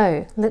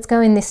 So let's go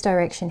in this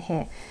direction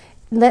here.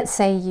 Let's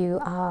say you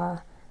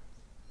are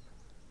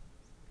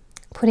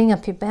putting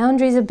up your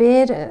boundaries a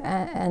bit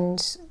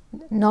and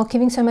not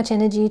giving so much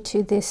energy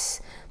to this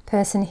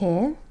person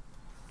here.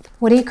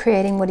 What are you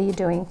creating? What are you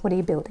doing? What are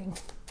you building?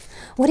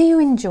 What are you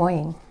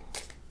enjoying?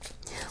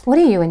 What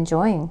are you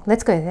enjoying?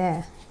 Let's go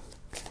there.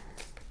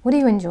 What are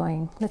you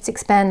enjoying? Let's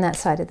expand that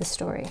side of the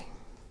story.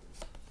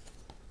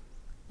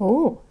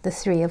 Oh, the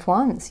 3 of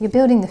Wands. You're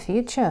building the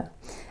future.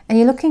 And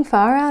you're looking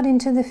far out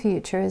into the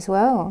future as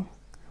well.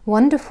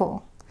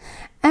 Wonderful.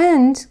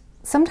 And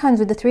sometimes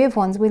with the 3 of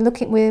Wands,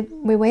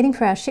 we're waiting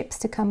for our ships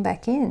to come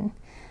back in.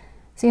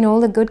 So, you know,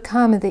 all the good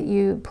karma that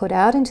you put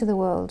out into the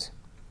world,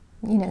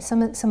 you know,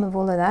 some of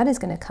all of that is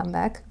going to come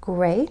back.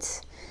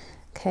 Great.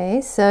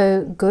 Okay,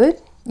 so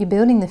good. You're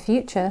building the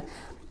future.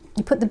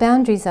 You put the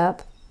boundaries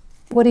up.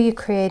 What are you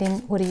creating?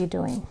 What are you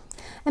doing?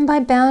 And by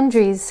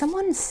boundaries,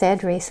 someone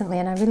said recently,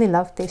 and I really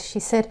loved this, she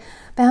said,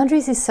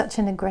 boundaries is such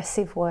an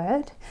aggressive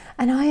word.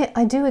 And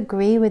I do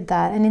agree with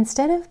that. And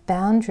instead of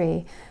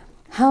boundary,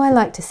 how I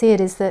like to see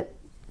it is that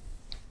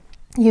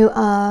you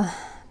are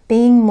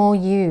being more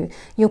you.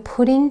 You're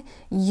putting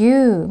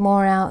you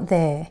more out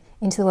there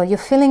into the world. You're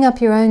filling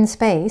up your own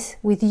space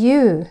with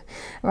you,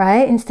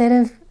 right? Instead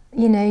of,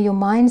 you know, your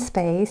mind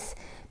space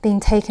being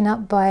taken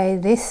up by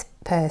this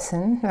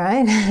person,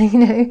 right? You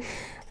know,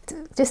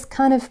 just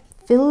kind of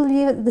fill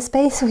the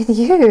space with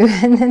you,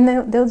 and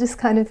then they'll just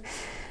kind of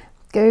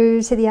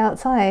go to the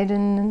outside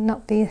and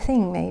not be a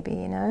thing, maybe,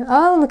 you know.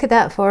 Oh, look at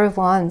that, 4 of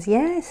Wands.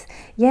 Yes,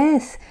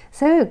 yes.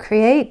 So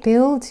create,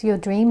 build your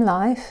dream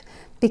life,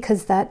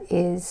 because that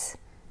is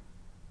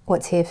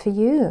what's here for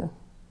you.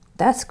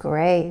 That's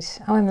great.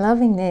 Oh, I'm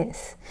loving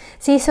this.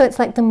 See, so it's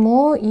like the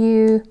more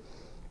you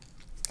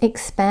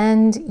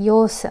expand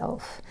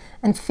yourself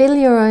and fill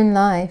your own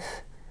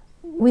life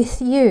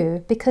with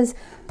you, because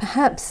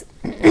perhaps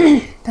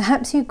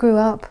perhaps you grew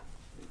up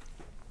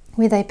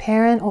with a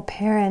parent or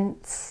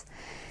parents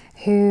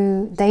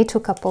who they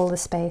took up all the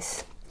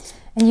space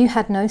and you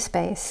had no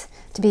space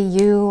to be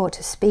you or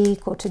to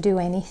speak or to do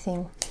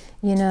anything,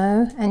 you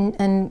know,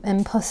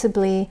 and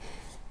possibly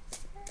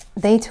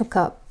they took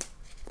up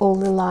all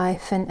the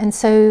life, and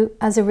so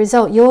as a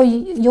result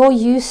you're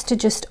used to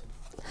just,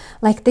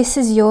 like, this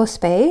is your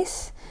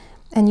space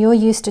and you're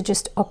used to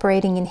just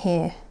operating in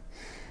here.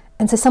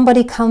 And so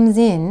somebody comes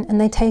in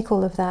and they take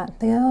all of that.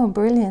 They go, oh,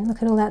 brilliant,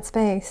 look at all that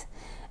space.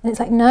 And it's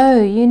like,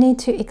 no, you need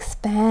to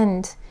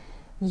expand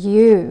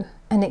you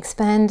and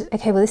expand,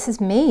 okay, well, this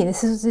is me.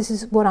 This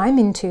is what I'm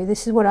into.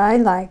 This is what I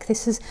like.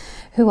 This is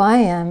who I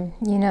am,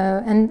 you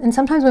know. And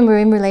sometimes when we're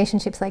in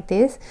relationships like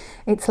this,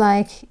 it's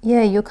like,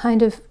 yeah, you're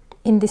kind of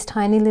in this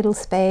tiny little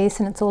space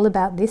and it's all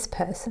about this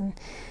person,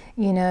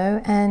 you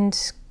know.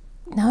 And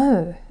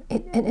no,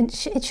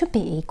 it should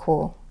be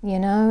equal, you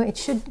know. It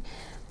should,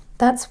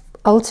 that's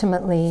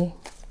ultimately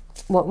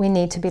what we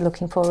need to be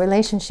looking for,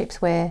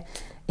 relationships where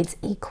it's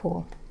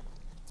equal.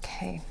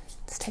 Okay,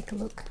 let's take a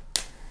look.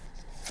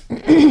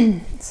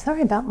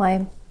 Sorry about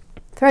my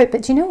throat.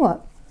 But do you know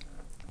what?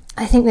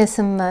 I think there's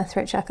some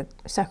throat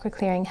chakra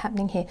clearing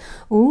happening here.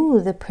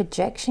 Ooh, the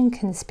projection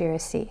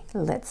conspiracy.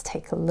 Let's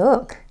take a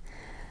look.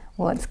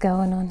 What's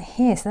going on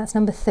here? So that's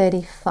number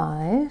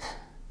 35.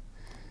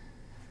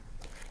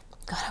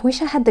 God, I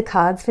wish I had the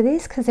cards for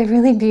this because they're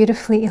really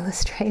beautifully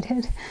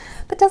illustrated.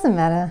 But doesn't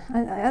matter.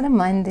 I don't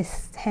mind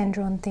this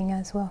hand-drawn thing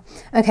as well.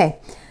 Okay,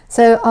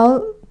 so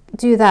I'll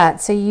do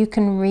that so you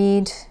can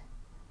read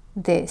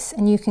this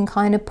and you can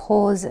kind of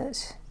pause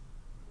it.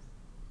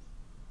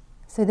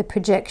 So the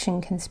projection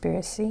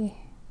conspiracy.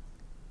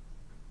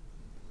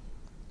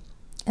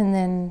 And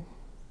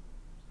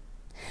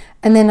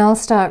then I'll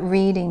start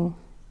reading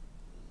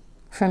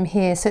from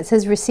here. So it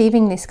says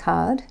receiving this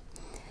card.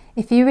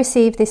 If you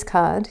receive this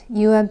card,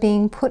 you are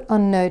being put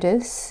on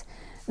notice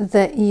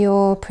that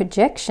your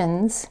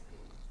projections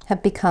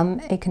have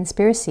become a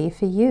conspiracy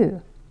for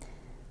you.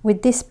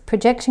 With this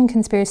projection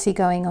conspiracy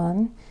going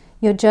on,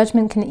 your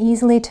judgment can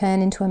easily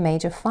turn into a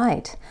major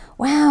fight.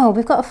 Wow,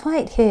 we've got a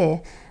fight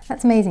here.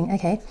 That's amazing.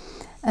 Okay.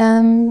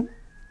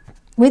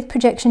 With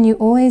projection, you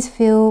always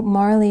feel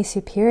morally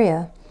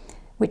superior,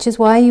 which is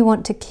why you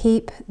want to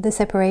keep the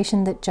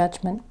separation that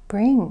judgment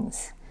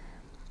brings.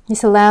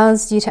 This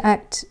allows you to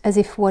act as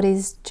if what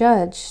is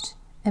judged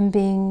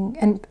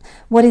and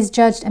what is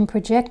judged and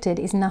projected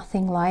is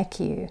nothing like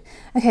you.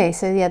 Okay,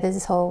 so yeah, there's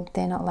this whole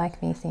they're not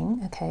like me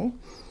thing. Okay.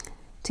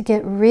 To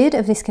get rid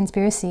of this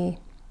conspiracy,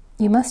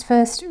 you must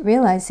first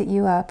realize that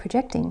you are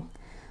projecting.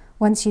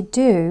 Once you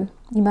do,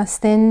 you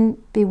must then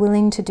be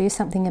willing to do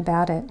something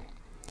about it.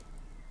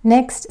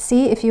 Next,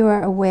 see if you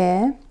are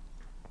aware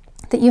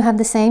that you have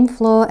the same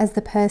flaw as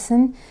the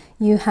person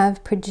you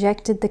have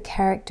projected the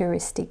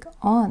characteristic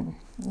on.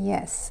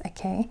 Yes,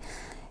 okay.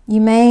 You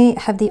may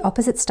have the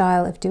opposite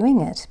style of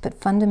doing it,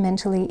 but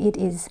fundamentally it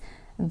is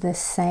the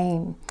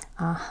same.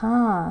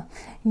 Aha.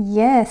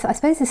 Yes, I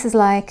suppose this is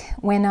like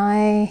when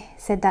I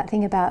said that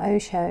thing about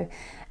Osho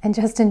and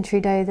Justin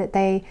Trudeau, that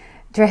they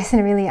dress in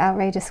a really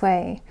outrageous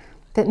way.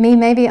 But me,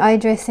 maybe I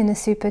dress in a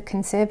super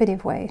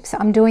conservative way. So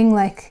I'm doing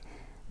like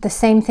the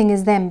same thing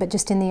as them, but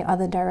just in the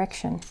other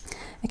direction.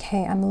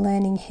 Okay, I'm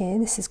learning here.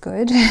 This is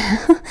good.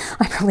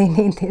 I probably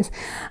need this.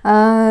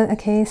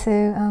 Okay,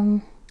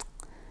 so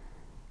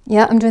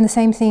yeah, I'm doing the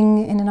same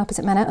thing in an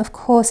opposite manner. Of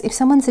course, if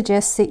someone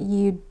suggests that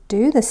you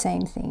do the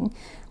same thing,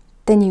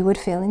 then you would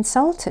feel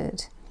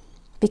insulted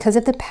because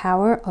of the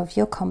power of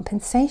your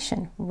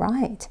compensation.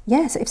 Right.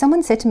 Yes, if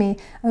someone said to me,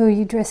 oh,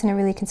 you dress in a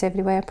really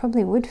conservative way, I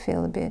probably would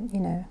feel a bit, you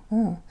know,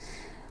 oh.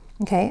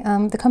 Okay,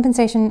 the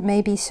compensation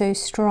may be so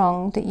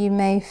strong that you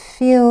may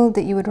feel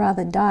that you would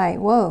rather die.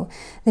 Whoa,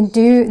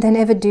 than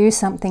ever do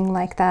something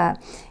like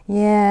that.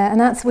 Yeah,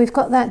 and we've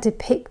got that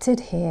depicted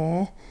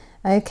here.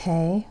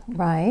 Okay,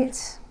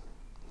 right.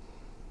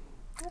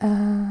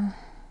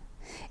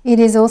 It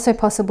is also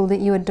possible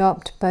that you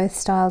adopt both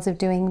styles of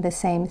doing the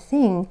same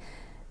thing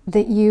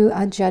that you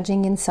are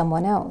judging in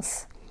someone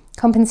else.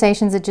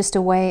 Compensations are just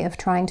a way of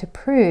trying to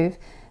prove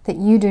that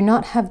you do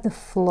not have the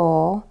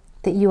flaw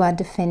that you are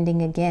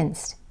defending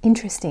against.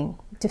 Interesting,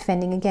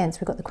 defending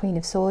against. We've got the Queen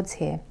of Swords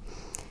here.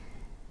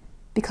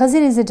 Because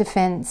it is a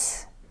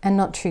defense and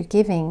not true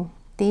giving,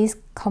 these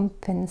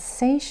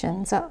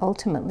compensations are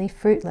ultimately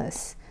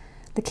fruitless.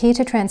 The key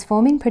to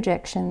transforming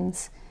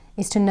projections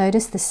is to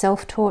notice the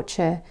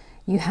self-torture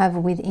you have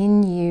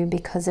within you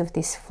because of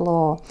this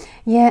flaw.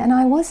 Yeah, and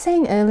I was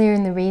saying earlier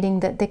in the reading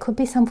that there could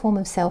be some form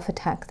of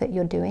self-attack that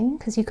you're doing,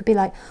 because you could be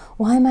like,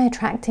 why am I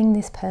attracting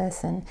this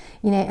person?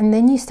 You know, and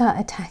then you start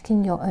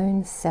attacking your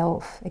own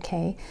self,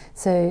 okay?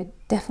 So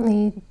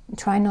definitely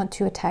try not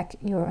to attack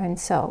your own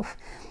self.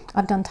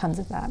 I've done tons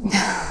of that.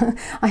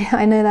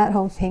 I know that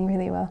whole thing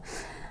really well.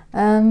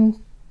 And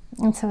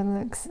so it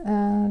looks,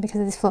 because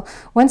of this flaw.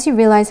 Once you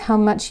realize how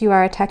much you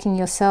are attacking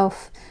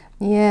yourself,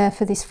 yeah,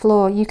 for this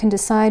flaw, you can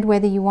decide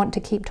whether you want to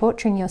keep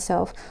torturing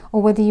yourself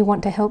or whether you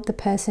want to help the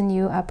person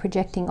you are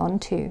projecting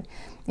onto.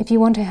 If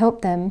you want to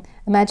help them,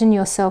 imagine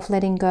yourself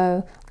letting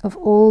go of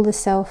all the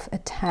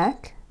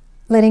self-attack,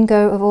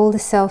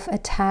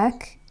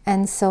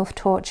 and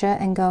self-torture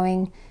and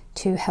going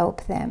to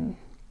help them.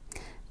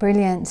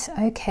 Brilliant.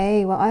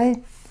 Okay, well,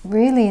 I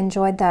really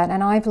enjoyed that,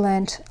 and I've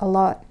learnt a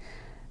lot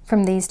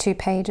from these 2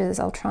 pages.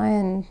 I'll try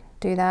and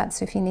do that,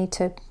 so if you need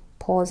to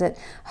pause it.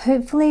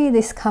 Hopefully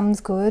this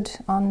comes good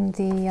on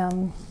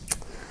the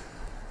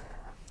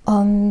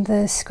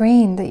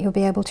screen, that you'll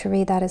be able to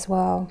read that as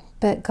well.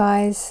 But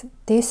guys,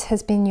 this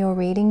has been your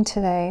reading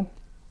today.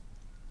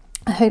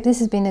 I hope this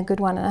has been a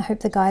good one, and I hope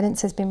the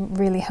guidance has been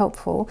really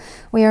helpful.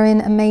 We are in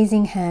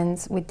amazing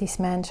hands with this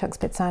man,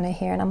 Chakra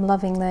here, and I'm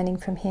loving learning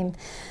from him.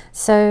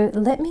 So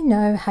let me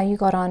know how you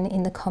got on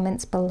in the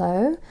comments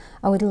below.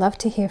 I would love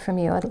to hear from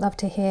you. I'd love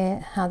to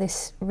hear how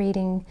this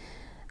reading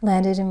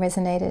landed and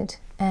resonated,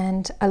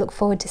 and I look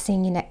forward to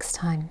seeing you next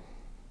time.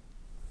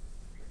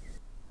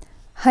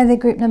 Hi there,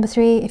 group number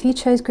 3. If you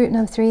chose group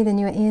number 3, then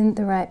you're in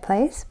the right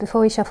place.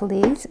 Before we shuffle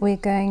these, we're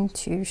going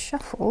to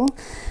shuffle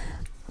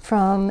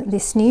from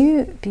this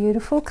new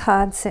beautiful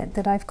card set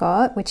that I've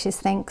got, which is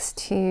thanks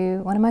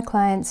to one of my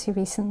clients who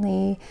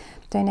recently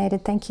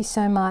donated. Thank you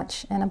so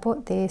much. And I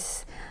bought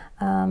this,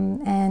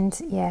 and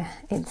yeah,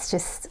 it's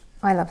just,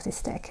 I love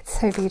this deck.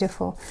 It's so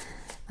beautiful.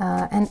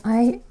 And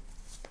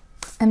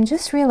I'm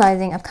just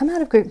realizing I've come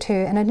out of group 2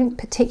 and I didn't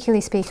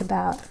particularly speak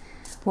about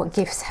what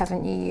gifts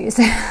haven't you used.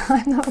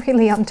 I'm not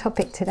really on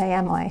topic today,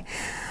 am I?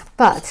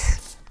 But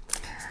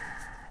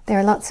there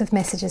are lots of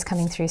messages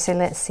coming through, so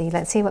let's see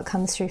what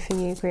comes through for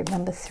you, group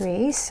number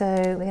 3. So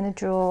we're going to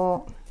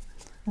draw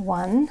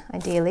one,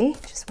 ideally,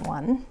 just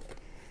one.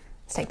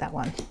 Let's take that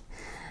one.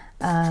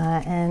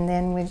 And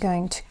then we're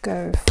going to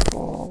go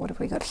for, what have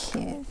we got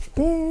here?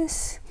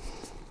 This.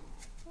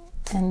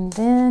 And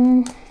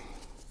then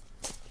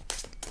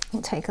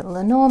we'll take a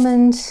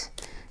Lenormand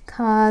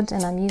card,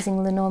 and I'm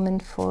using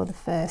Lenormand for the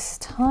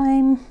first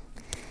time.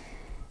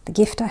 The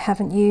gift I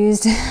haven't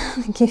used,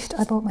 the gift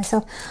I bought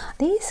myself.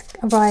 These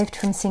arrived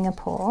from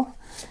Singapore,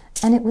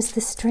 and it was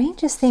the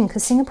strangest thing,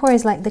 because Singapore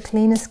is like the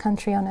cleanest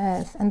country on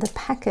earth, and the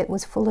packet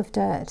was full of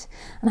dirt.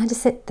 And I had to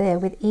sit there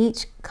with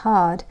each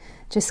card,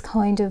 just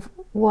kind of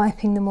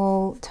wiping them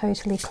all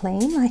totally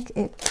clean. Like,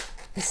 it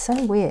is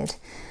so weird.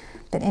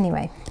 But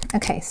anyway,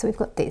 okay, so we've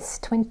got this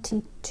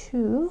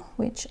 22,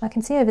 which I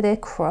can see over there,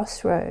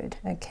 Crossroad.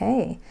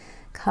 Okay,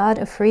 card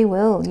of free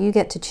will, you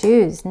get to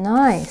choose.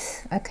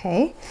 Nice.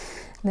 Okay,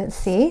 let's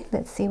see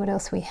what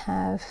else we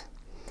have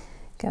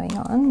going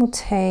on. We'll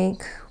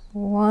take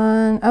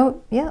one.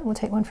 Oh yeah, we'll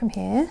take one from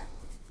here.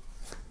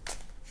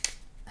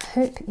 I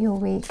hope your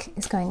week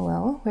is going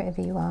well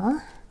wherever you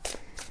are.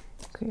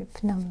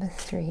 Group number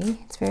 3.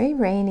 It's very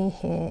rainy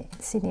here in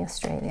Sydney,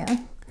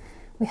 Australia.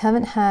 We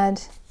haven't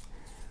had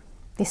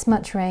this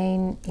much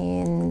rain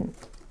in,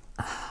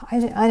 I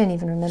don't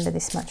even remember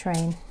this much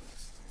rain.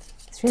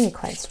 It's really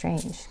quite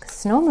strange,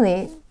 because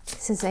normally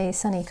this is a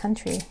sunny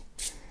country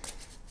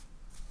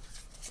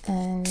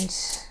and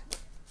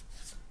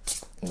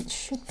it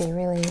should be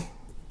really,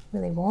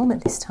 really warm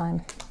at this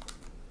time.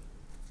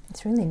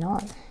 It's really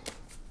not.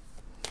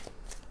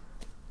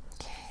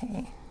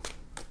 Okay.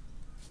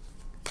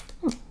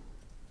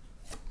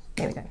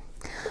 There we go.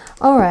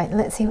 All right,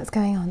 let's see what's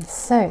going on.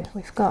 So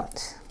we've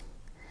got,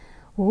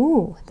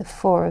 ooh, the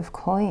 4 of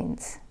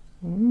coins.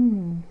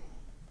 You're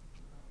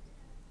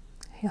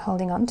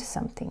holding on to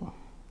something.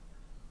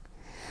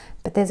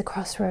 But there's a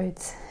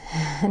crossroads.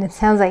 And it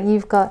sounds like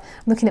you've got,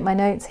 I'm looking at my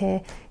notes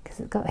here, because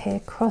it's got here,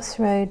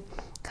 crossroad,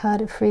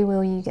 card of free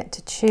will, you get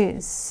to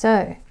choose.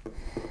 So,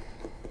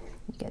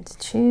 you get to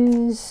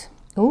choose,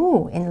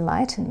 ooh,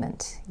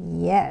 enlightenment.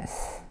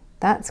 Yes,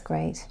 that's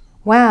great.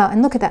 Wow,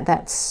 and look at that,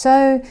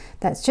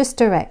 that's just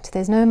direct.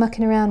 There's no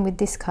mucking around with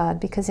this card,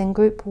 because in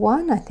group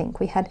 1, I think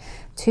we had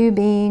 2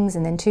 beings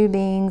and then 2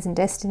 beings and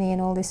destiny and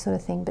all this sort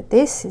of thing. But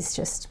this is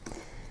just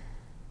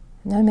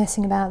no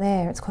messing about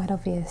there. It's quite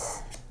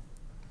obvious.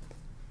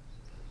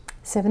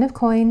 7 of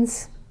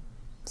coins.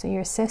 So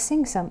you're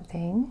assessing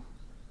something,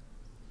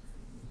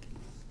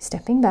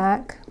 stepping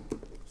back.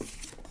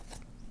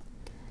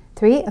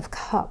 3 of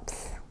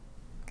cups.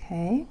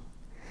 Okay.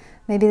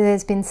 Maybe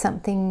there's been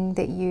something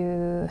that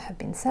you have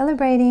been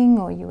celebrating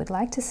or you would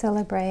like to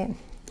celebrate.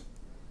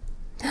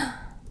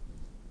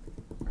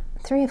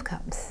 3 of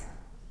cups.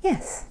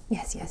 Yes,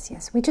 yes, yes,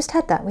 yes. We just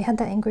had that. We had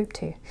that in group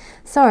 2.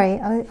 Sorry,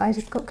 I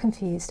just got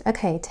confused.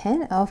 Okay,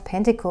 10 of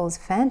Pentacles.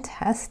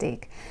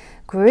 Fantastic.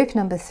 Group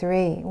number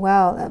 3.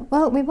 Well,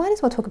 we might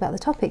as well talk about the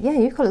topic. Yeah,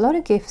 you've got a lot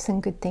of gifts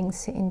and good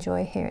things to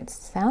enjoy here. It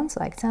sounds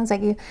like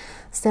you're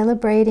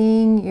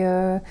celebrating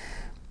your...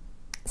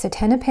 So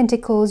 10 of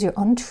Pentacles, you're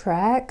on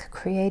track,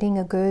 creating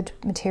a good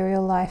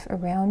material life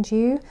around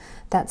you.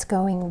 That's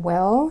going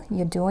well.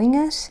 You're doing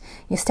it.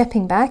 You're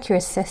stepping back. You're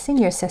assessing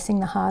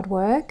the hard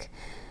work.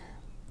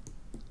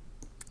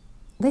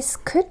 This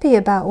could be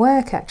about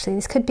work, actually.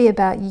 This could be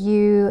about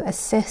you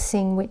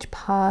assessing which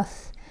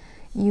path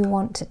you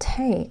want to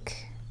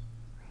take.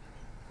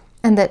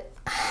 And that,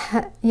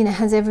 you know,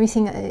 is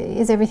everything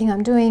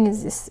I'm doing,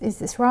 is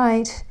this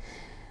right?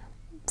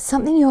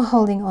 Something you're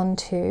holding on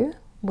to.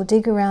 We'll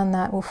dig around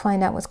that, we'll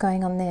find out what's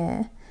going on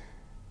there.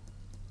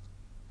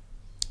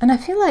 And I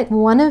feel like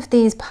one of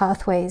these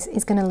pathways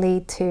is going to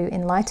lead to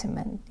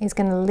enlightenment, is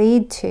going to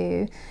lead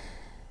to,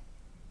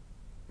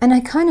 and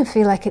I kind of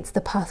feel like it's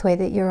the pathway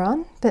that you're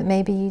on, but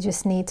maybe you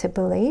just need to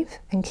believe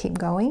and keep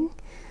going.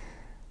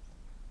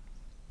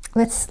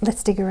 Let's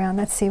dig around,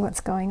 let's see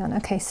what's going on.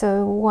 Okay,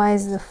 so why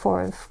is the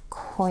 4 of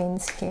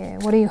coins here?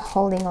 What are you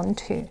holding on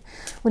to?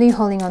 What are you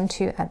holding on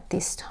to at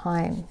this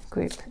time,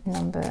 group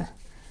number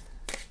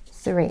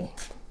 3?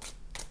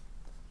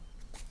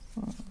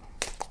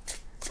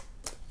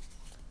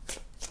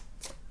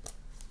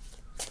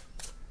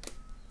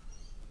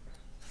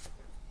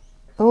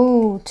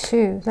 Oh,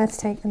 2. Let's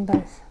take them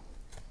both.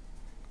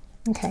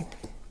 Okay.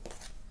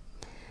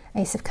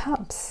 Ace of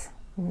Cups.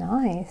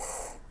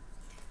 Nice.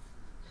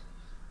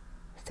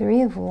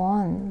 3 of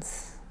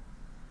Wands.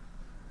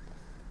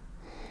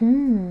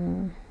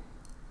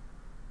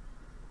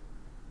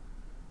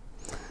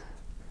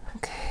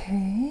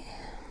 Okay.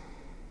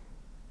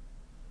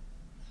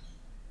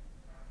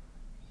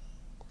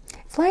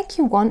 It's like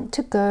you want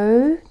to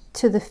go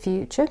to the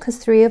future, because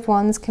Three of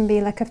Wands can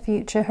be like a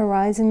future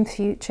horizon,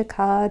 future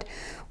card.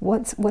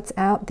 What's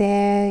out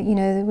there, you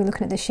know, we're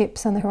looking at the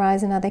ships on the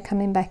horizon, are they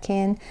coming back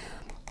in?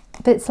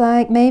 But it's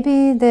like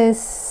maybe there's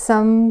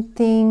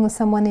something or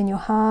someone in your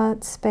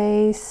heart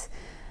space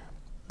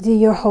that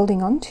you're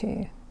holding on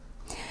to.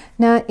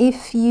 Now,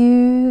 if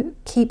you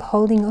keep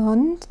holding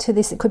on to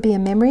this, it could be a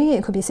memory,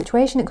 it could be a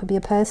situation, it could be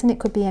a person, it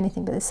could be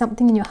anything, but there's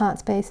something in your heart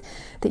space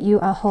that you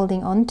are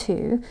holding on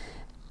to.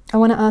 I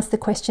want to ask the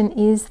question,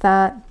 is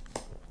that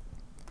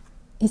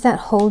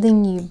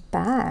holding you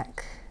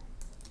back?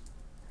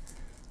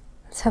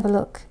 Let's have a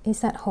look. Is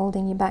that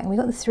holding you back? And we've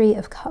got the Three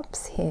of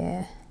Cups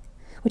here,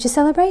 which is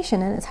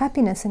celebration and it's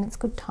happiness and it's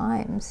good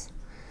times.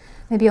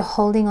 Maybe you're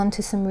holding on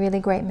to some really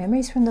great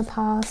memories from the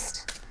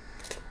past.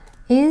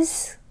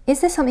 Is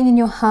there something in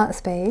your heart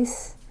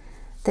space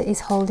that is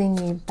holding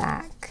you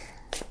back?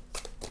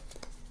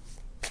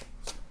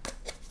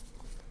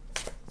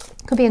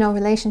 Could be an old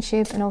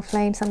relationship, an old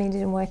flame, something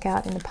didn't work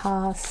out in the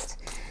past.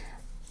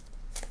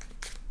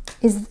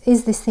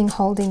 Is this thing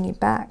holding you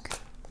back?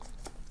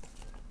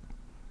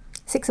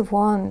 Six of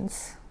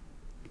Wands.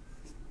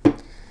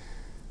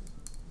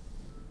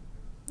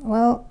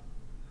 Well,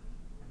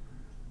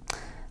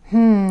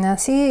 now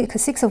see,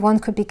 because Six of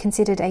Wands could be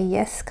considered a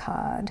yes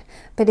card,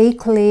 but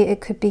equally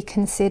it could be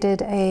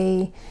considered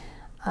a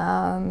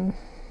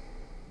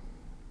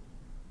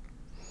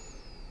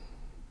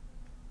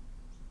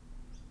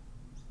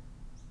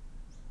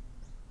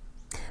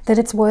that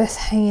it's worth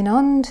hanging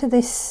on to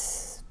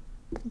this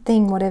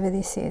thing, whatever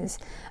this is.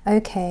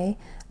 Okay,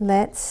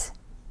 let's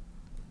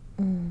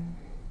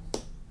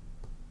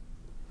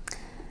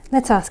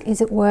ask,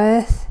 is it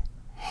worth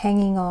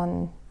hanging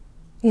on?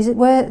 Is it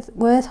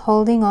worth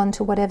holding on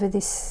to whatever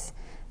this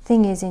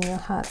thing is in your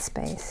heart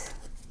space?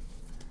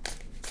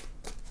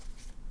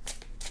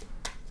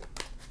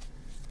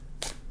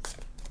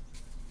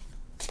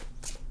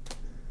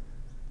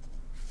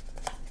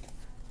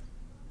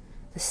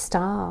 The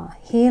Star,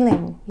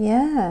 healing,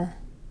 yeah.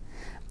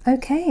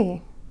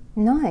 Okay,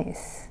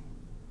 nice.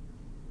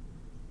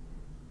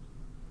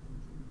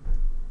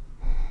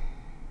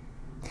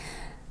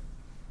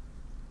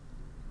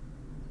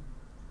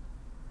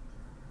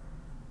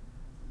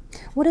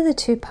 What are the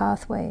two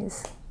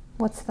pathways?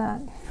 What's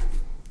that?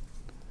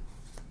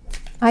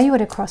 Are you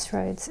at a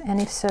crossroads? And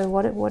if so,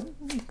 what?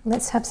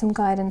 Let's have some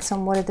guidance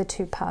on what are the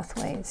two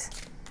pathways.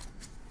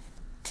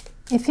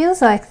 It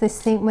feels like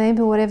this thing,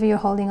 maybe whatever you're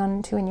holding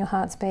on to in your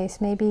heart space,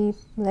 maybe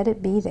let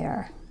it be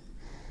there.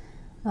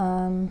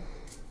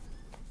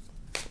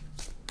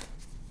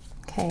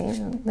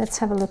 Okay, let's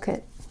have a look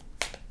at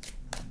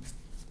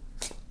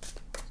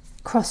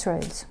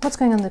crossroads. What's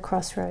going on at the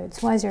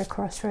crossroads? Why is there a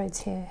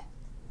crossroads here?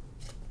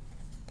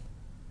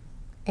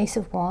 Ace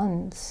of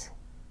Wands.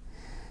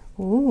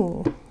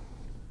 Ooh.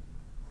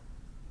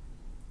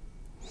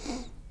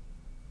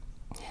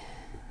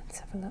 Let's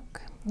have a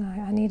look. No,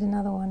 I need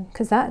another one,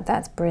 because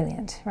that's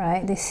brilliant,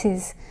 right? This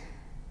is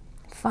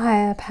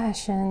fire,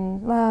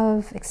 passion,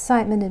 love,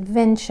 excitement,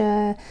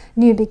 adventure,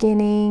 new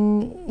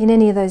beginning, in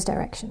any of those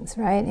directions,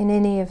 right? In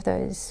any of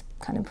those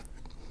kind of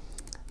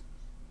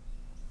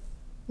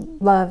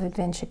love,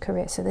 adventure,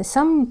 career. So there's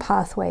some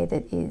pathway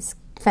that is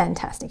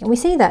fantastic. And we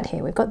see that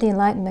here. We've got the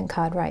Enlightenment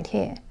card right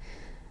here.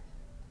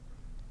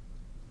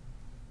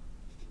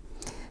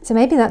 So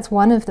maybe that's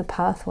one of the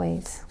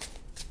pathways.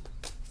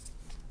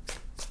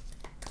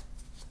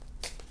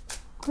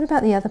 What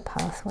about the other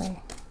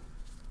pathway?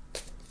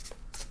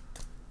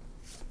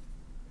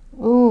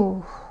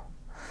 Ooh.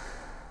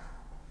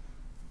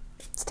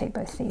 Let's take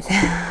both these.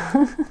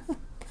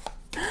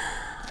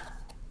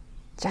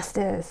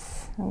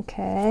 Justice.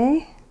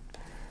 Okay.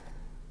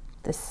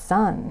 The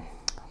Sun.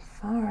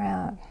 Far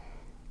out.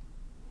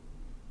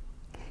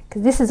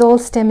 Because this is all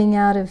stemming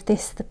out of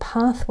this, the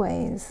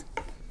pathways.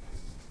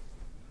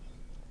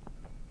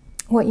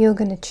 What you're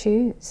going to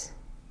choose.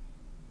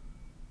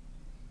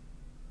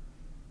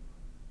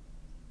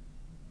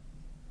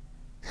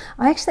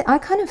 I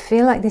kind of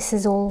feel like this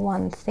is all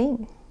one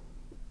thing.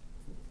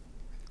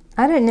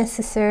 I don't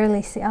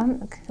necessarily see,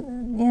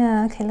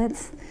 yeah, okay,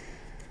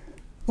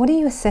 what are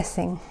you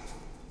assessing?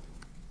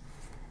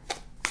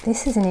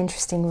 This is an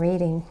interesting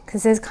reading,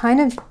 because there's kind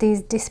of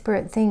these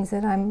disparate things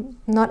that I'm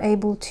not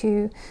able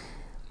to,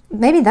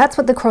 maybe that's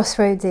what the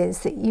crossroads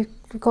is, that you've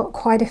got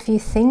quite a few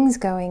things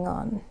going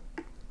on.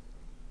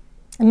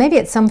 And maybe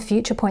at some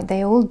future point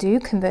they all do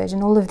converge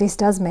and all of this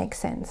does make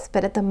sense.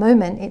 But at the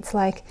moment it's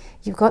like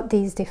you've got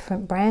these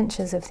different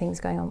branches of things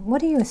going on.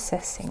 What are you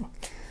assessing?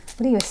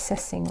 What are you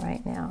assessing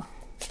right now?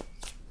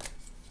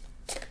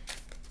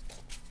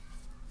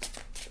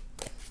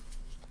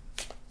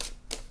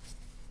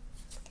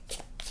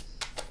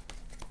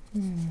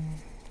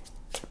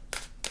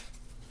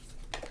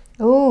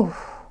 Oh,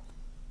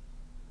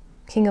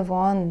 King of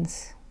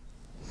Wands.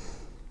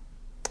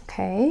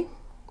 Okay,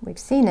 we've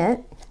seen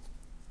it.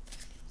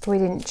 We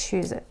didn't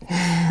choose it.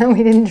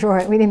 We didn't draw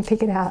it. We didn't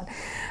pick it out.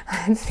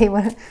 Let's see,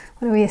 what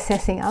are we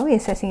assessing? Are we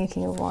assessing a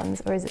King of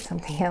Wands, or is it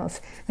something else?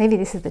 Maybe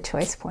this is the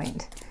choice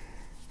point.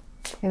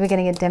 Maybe we're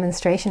getting a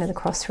demonstration at the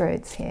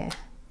crossroads here.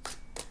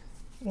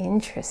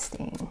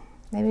 Interesting.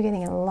 Maybe we're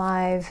getting a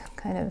live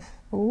kind of,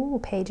 ooh,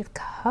 Page of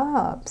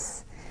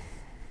Cups.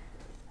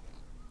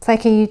 It's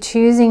like, are you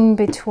choosing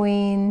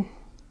between,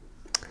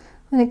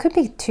 and it could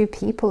be two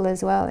people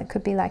as well. It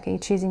could be like, are you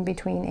choosing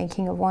between a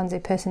King of Wands, a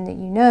person that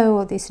you know,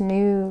 or this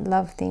new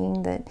love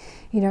thing that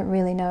you don't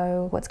really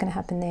know what's going to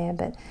happen there,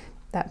 but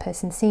that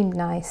person seemed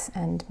nice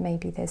and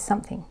maybe there's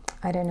something.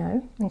 I don't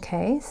know.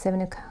 Okay,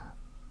 7 of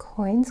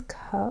Coins,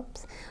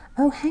 Cups.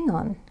 Oh, hang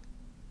on.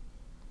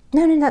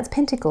 No, that's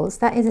Pentacles.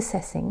 That is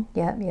assessing.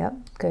 Yep,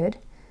 good.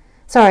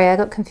 Sorry, I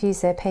got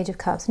confused there. Page of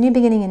Cups. New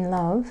beginning in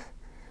love.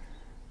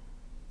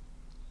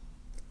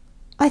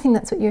 I think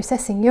that's what you're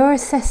assessing. You're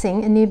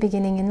assessing a new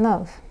beginning in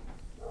love.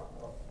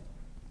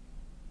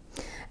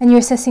 And you're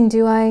assessing,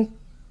 do I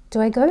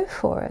go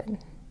for it?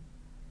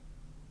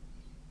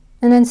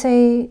 And then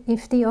say,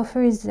 if the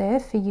offer is there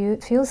for you,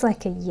 it feels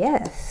like a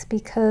yes,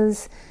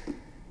 because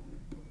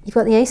you've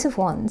got the Ace of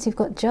Wands, you've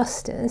got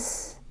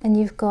Justice, and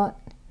you've got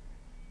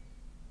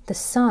the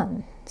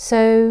Sun.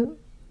 So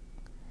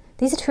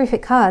these are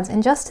terrific cards,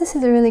 and Justice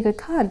is a really good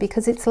card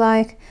because it's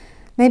like,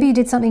 maybe you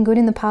did something good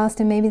in the past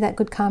and maybe that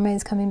good karma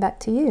is coming back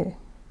to you.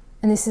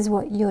 And this is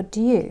what you're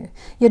due.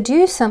 You're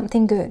due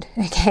something good,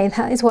 okay?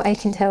 That is what I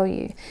can tell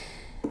you.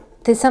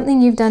 There's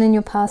something you've done in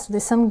your past,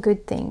 there's some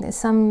good thing, there's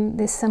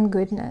some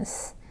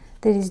goodness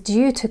that is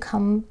due to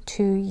come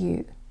to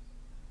you.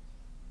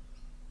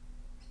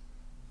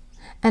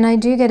 And I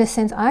do get a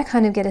sense, I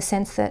kind of get a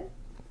sense that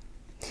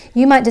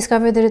you might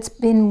discover that it's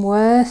been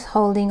worth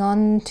holding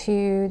on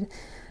to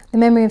the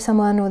memory of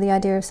someone or the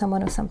idea of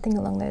someone or something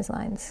along those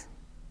lines.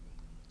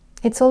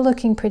 It's all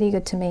looking pretty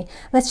good to me.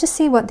 Let's just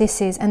see what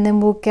this is, and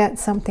then we'll get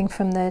something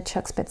from the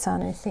Chuck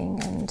Spezzano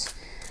thing, and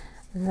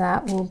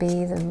that will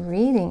be the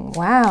reading.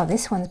 Wow,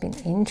 this one's been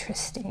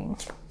interesting.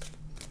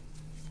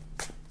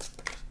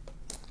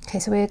 Okay,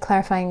 so we're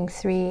clarifying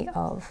 3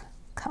 of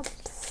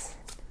Cups.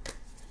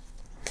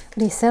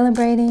 What are you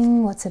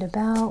celebrating? What's it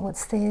about?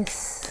 What's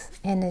this?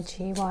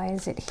 Energy, why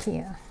is it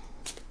here?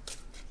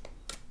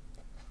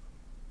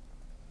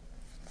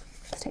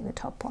 Let's take the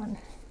top one.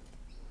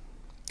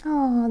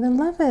 Oh, the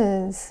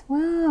Lovers.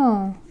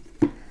 Wow.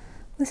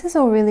 This is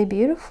all really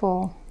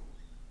beautiful.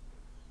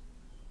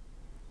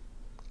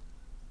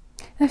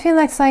 I feel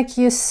like it's like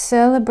you're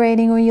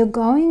celebrating, or you're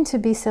going to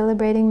be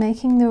celebrating,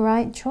 making the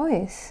right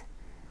choice.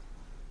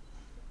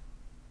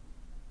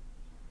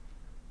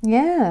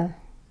 Yeah.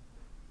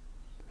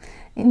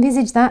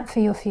 Envisage that for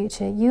your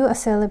future. You are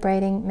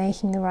celebrating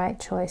making the right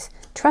choice.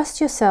 Trust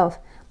yourself.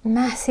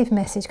 Massive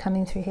message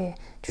coming through here.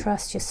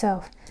 Trust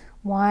yourself.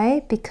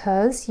 Why?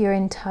 Because you're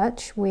in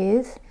touch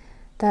with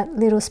that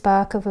little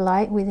spark of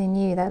light within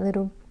you, that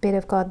little bit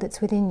of God that's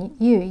within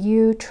you.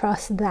 You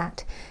trust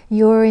that.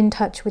 You're in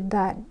touch with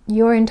that.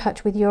 You're in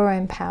touch with your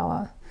own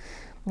power.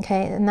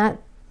 Okay, and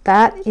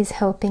that is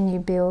helping you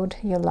build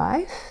your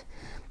life,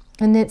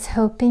 and it's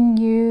helping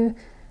you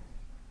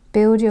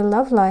build your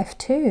love life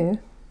too.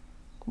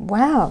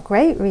 Wow,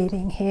 great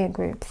reading here,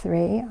 group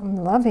 3. I'm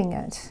loving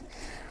it.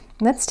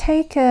 Let's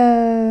take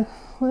one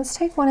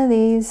of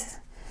these.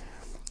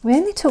 We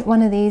only took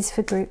one of these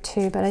for group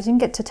 2, but I didn't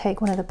get to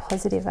take one of the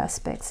positive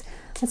aspects.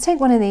 Let's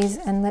take one of these,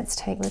 and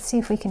let's see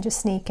if we can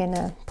just sneak in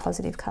a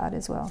positive card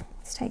as well.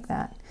 Let's take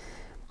that.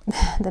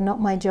 The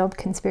Not My Job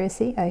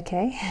Conspiracy,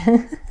 okay.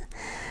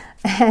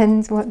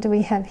 And what do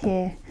we have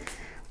here?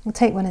 We'll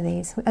take one of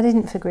these. I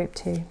didn't for group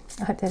 2.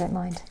 I hope they don't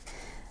mind.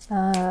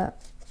 The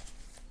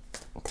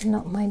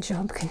Not My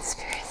Job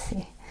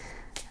Conspiracy.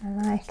 I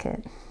like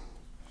it.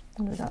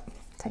 What do we got?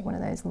 Take one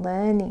of those.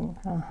 Learning.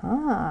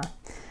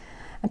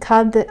 A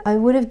card that I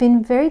would have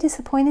been very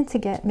disappointed to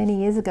get many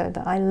years ago,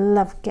 but I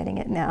love getting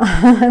it now.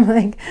 I'm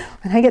like,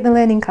 when I get the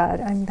Learning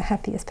card, I'm the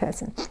happiest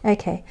person.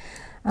 Okay,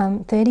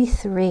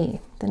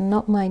 33, the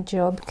Not My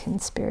Job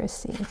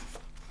Conspiracy.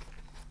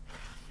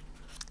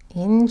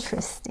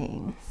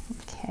 Interesting.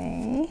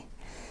 Okay.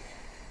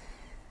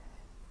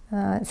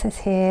 It says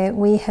here,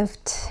 we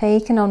have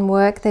taken on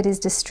work that is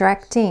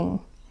distracting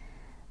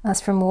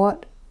us from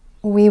what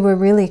we were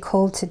really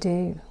called to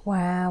do.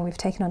 Wow, we've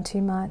taken on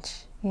too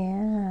much.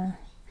 Yeah.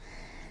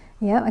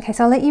 Yeah, okay,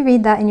 so I'll let you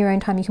read that in your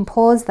own time. You can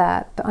pause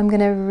that, but I'm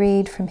going to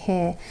read from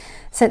here.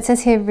 So it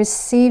says here,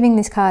 receiving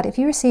this card. If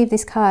you receive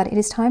this card, it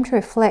is time to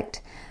reflect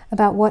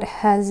about what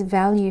has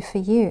value for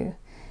you.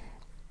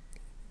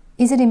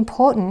 Is it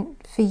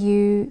important for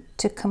you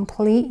to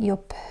complete your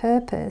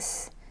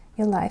purpose,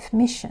 your life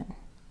mission?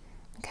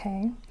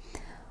 Okay.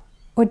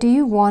 Or do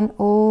you want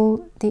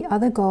all the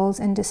other goals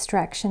and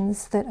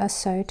distractions that are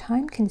so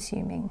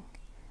time-consuming?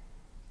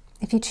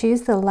 If you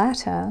choose the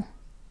latter,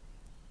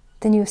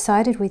 then you have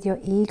sided with your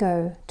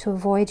ego to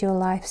avoid your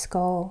life's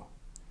goal.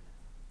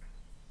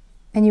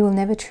 And you will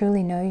never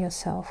truly know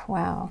yourself.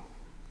 Wow.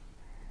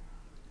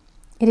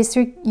 It is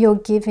through your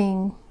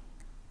giving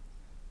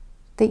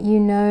that you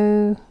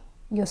know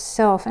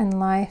yourself and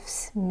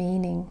life's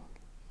meaning.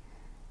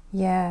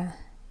 Yeah.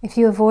 If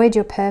you avoid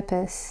your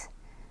purpose,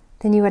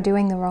 then you are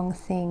doing the wrong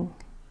thing.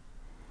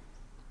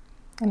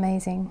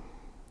 Amazing.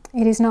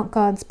 It is not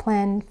God's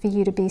plan for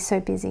you to be so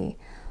busy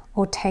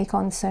or take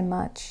on so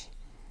much.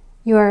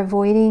 You are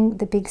avoiding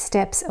the big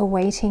steps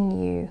awaiting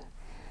you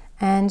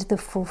and the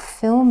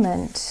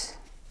fulfillment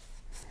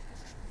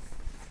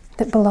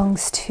that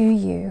belongs to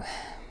you.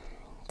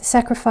 The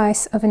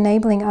sacrifice of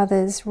enabling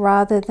others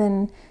rather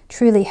than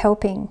truly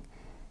helping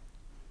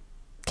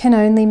can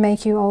only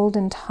make you old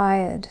and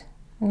tired,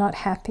 not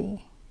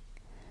happy.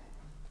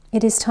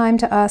 It is time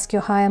to ask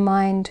your higher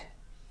mind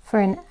for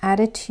an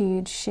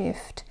attitude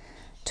shift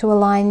to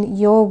align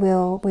your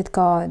will with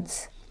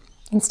God's,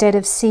 instead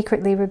of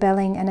secretly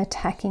rebelling and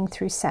attacking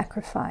through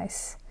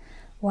sacrifice.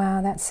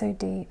 Wow, that's so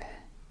deep.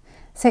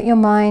 Set your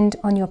mind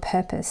on your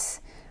purpose.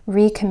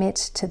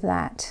 Recommit to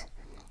that.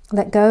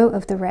 Let go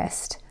of the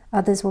rest.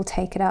 Others will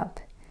take it up.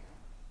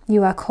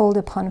 You are called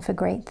upon for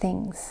great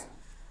things.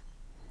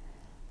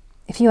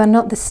 If you are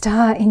not the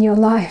star in your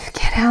life,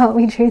 get out.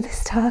 We drew the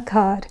star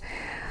card.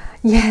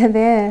 Yeah,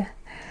 there.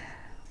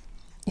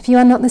 If you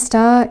are not the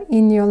star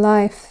in your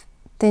life,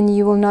 then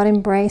you will not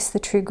embrace the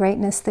true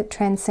greatness that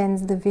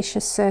transcends the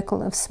vicious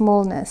circle of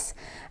smallness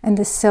and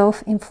the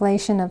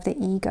self-inflation of the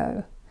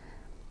ego.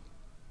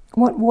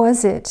 What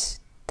was it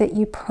that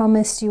you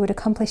promised you would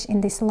accomplish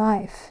in this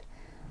life?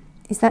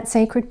 Is that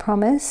sacred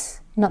promise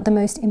not the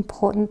most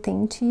important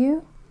thing to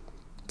you?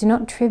 Do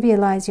not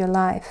trivialize your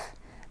life.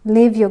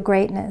 Live your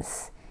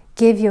greatness.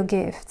 Give your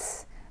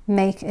gifts.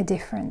 Make a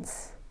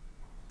difference.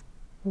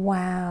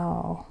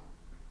 Wow.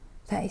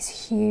 That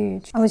is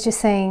huge. I was just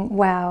saying,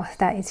 wow,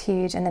 that is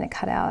huge, and then it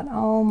cut out.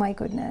 Oh my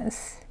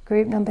goodness.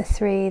 Group number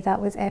 3,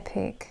 that was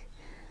epic.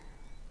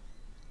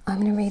 I'm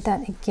going to read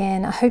that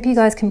again. I hope you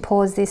guys can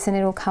pause this and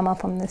it'll come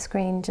up on the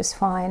screen just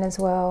fine as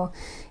well.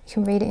 You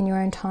can read it in your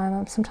own time.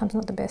 I'm sometimes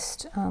not the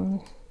best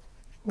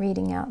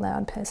reading out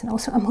loud person.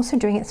 I'm also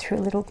doing it through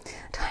a little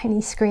tiny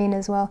screen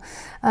as well.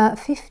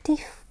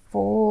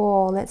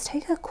 54. Let's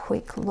take a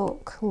quick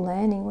look.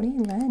 Learning. What are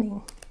you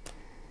learning?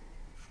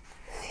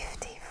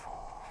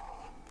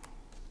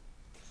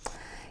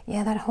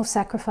 Yeah, that whole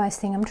sacrifice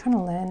thing, I'm trying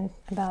to learn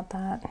about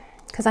that.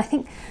 Because I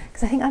think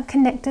I've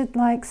connected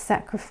like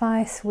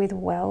sacrifice with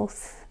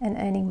wealth and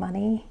earning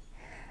money.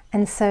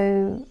 And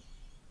so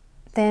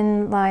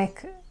then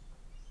like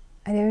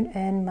I don't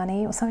earn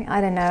money or something. I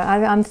don't know.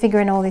 I'm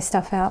figuring all this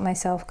stuff out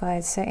myself,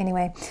 guys. So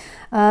anyway,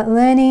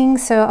 learning.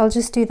 So I'll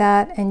just do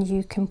that and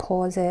you can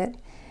pause it.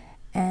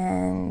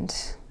 And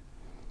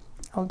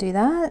I'll do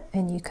that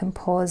and you can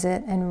pause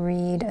it and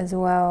read as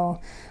well.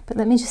 But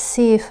let me just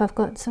see if I've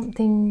got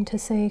something to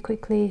say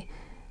quickly.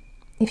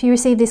 If you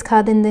receive this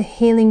card, then the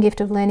healing gift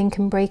of learning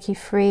can break you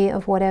free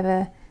of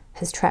whatever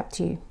has trapped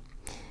you.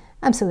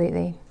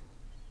 Absolutely.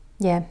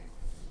 Yeah.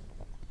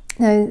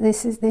 No,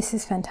 this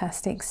is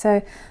fantastic.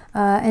 So,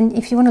 and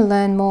if you want to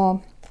learn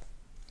more,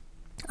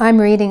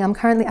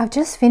 I've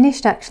just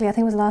finished actually, I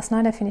think it was last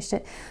night I finished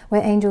it,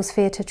 Where Angels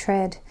Fear to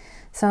Tread.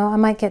 So I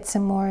might get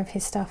some more of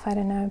his stuff, I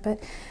don't know. But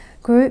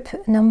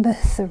group number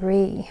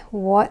 3,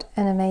 what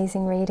an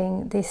amazing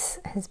reading this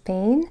has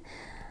been.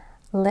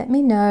 Let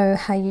me know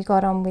how you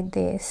got on with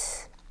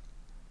this.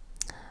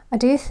 I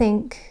do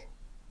think,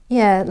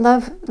 yeah,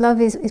 love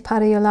is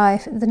part of your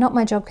life. The not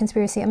my job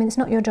conspiracy, I mean, it's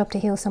not your job to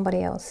heal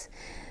somebody else.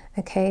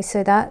 Okay,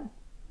 so that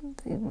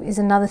is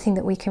another thing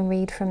that we can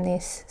read from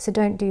this. So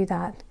don't do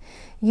that.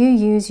 You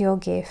use your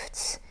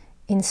gifts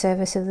in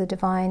service of the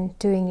divine,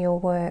 doing your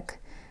work,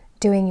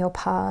 doing your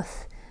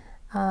path.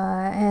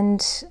 And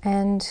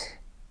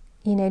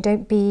you know,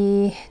 don't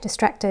be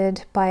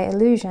distracted by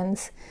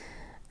illusions,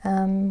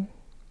 and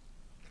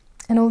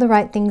all the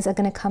right things are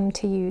going to come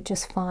to you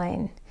just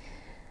fine.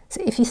 So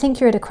if you think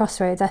you're at a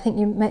crossroads, I think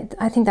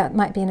that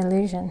might be an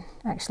illusion.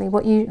 Actually,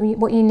 what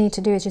you need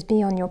to do is just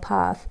be on your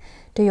path,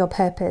 do your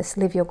purpose,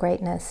 live your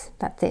greatness.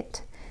 That's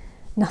it,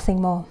 nothing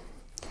more.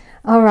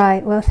 All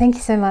right. Well, thank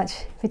you so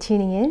much for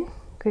tuning in.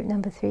 Group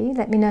number 3.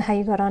 Let me know how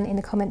you got on in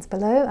the comments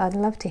below. I'd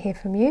love to hear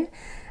from you.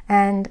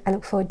 And I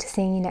look forward to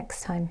seeing you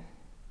next time.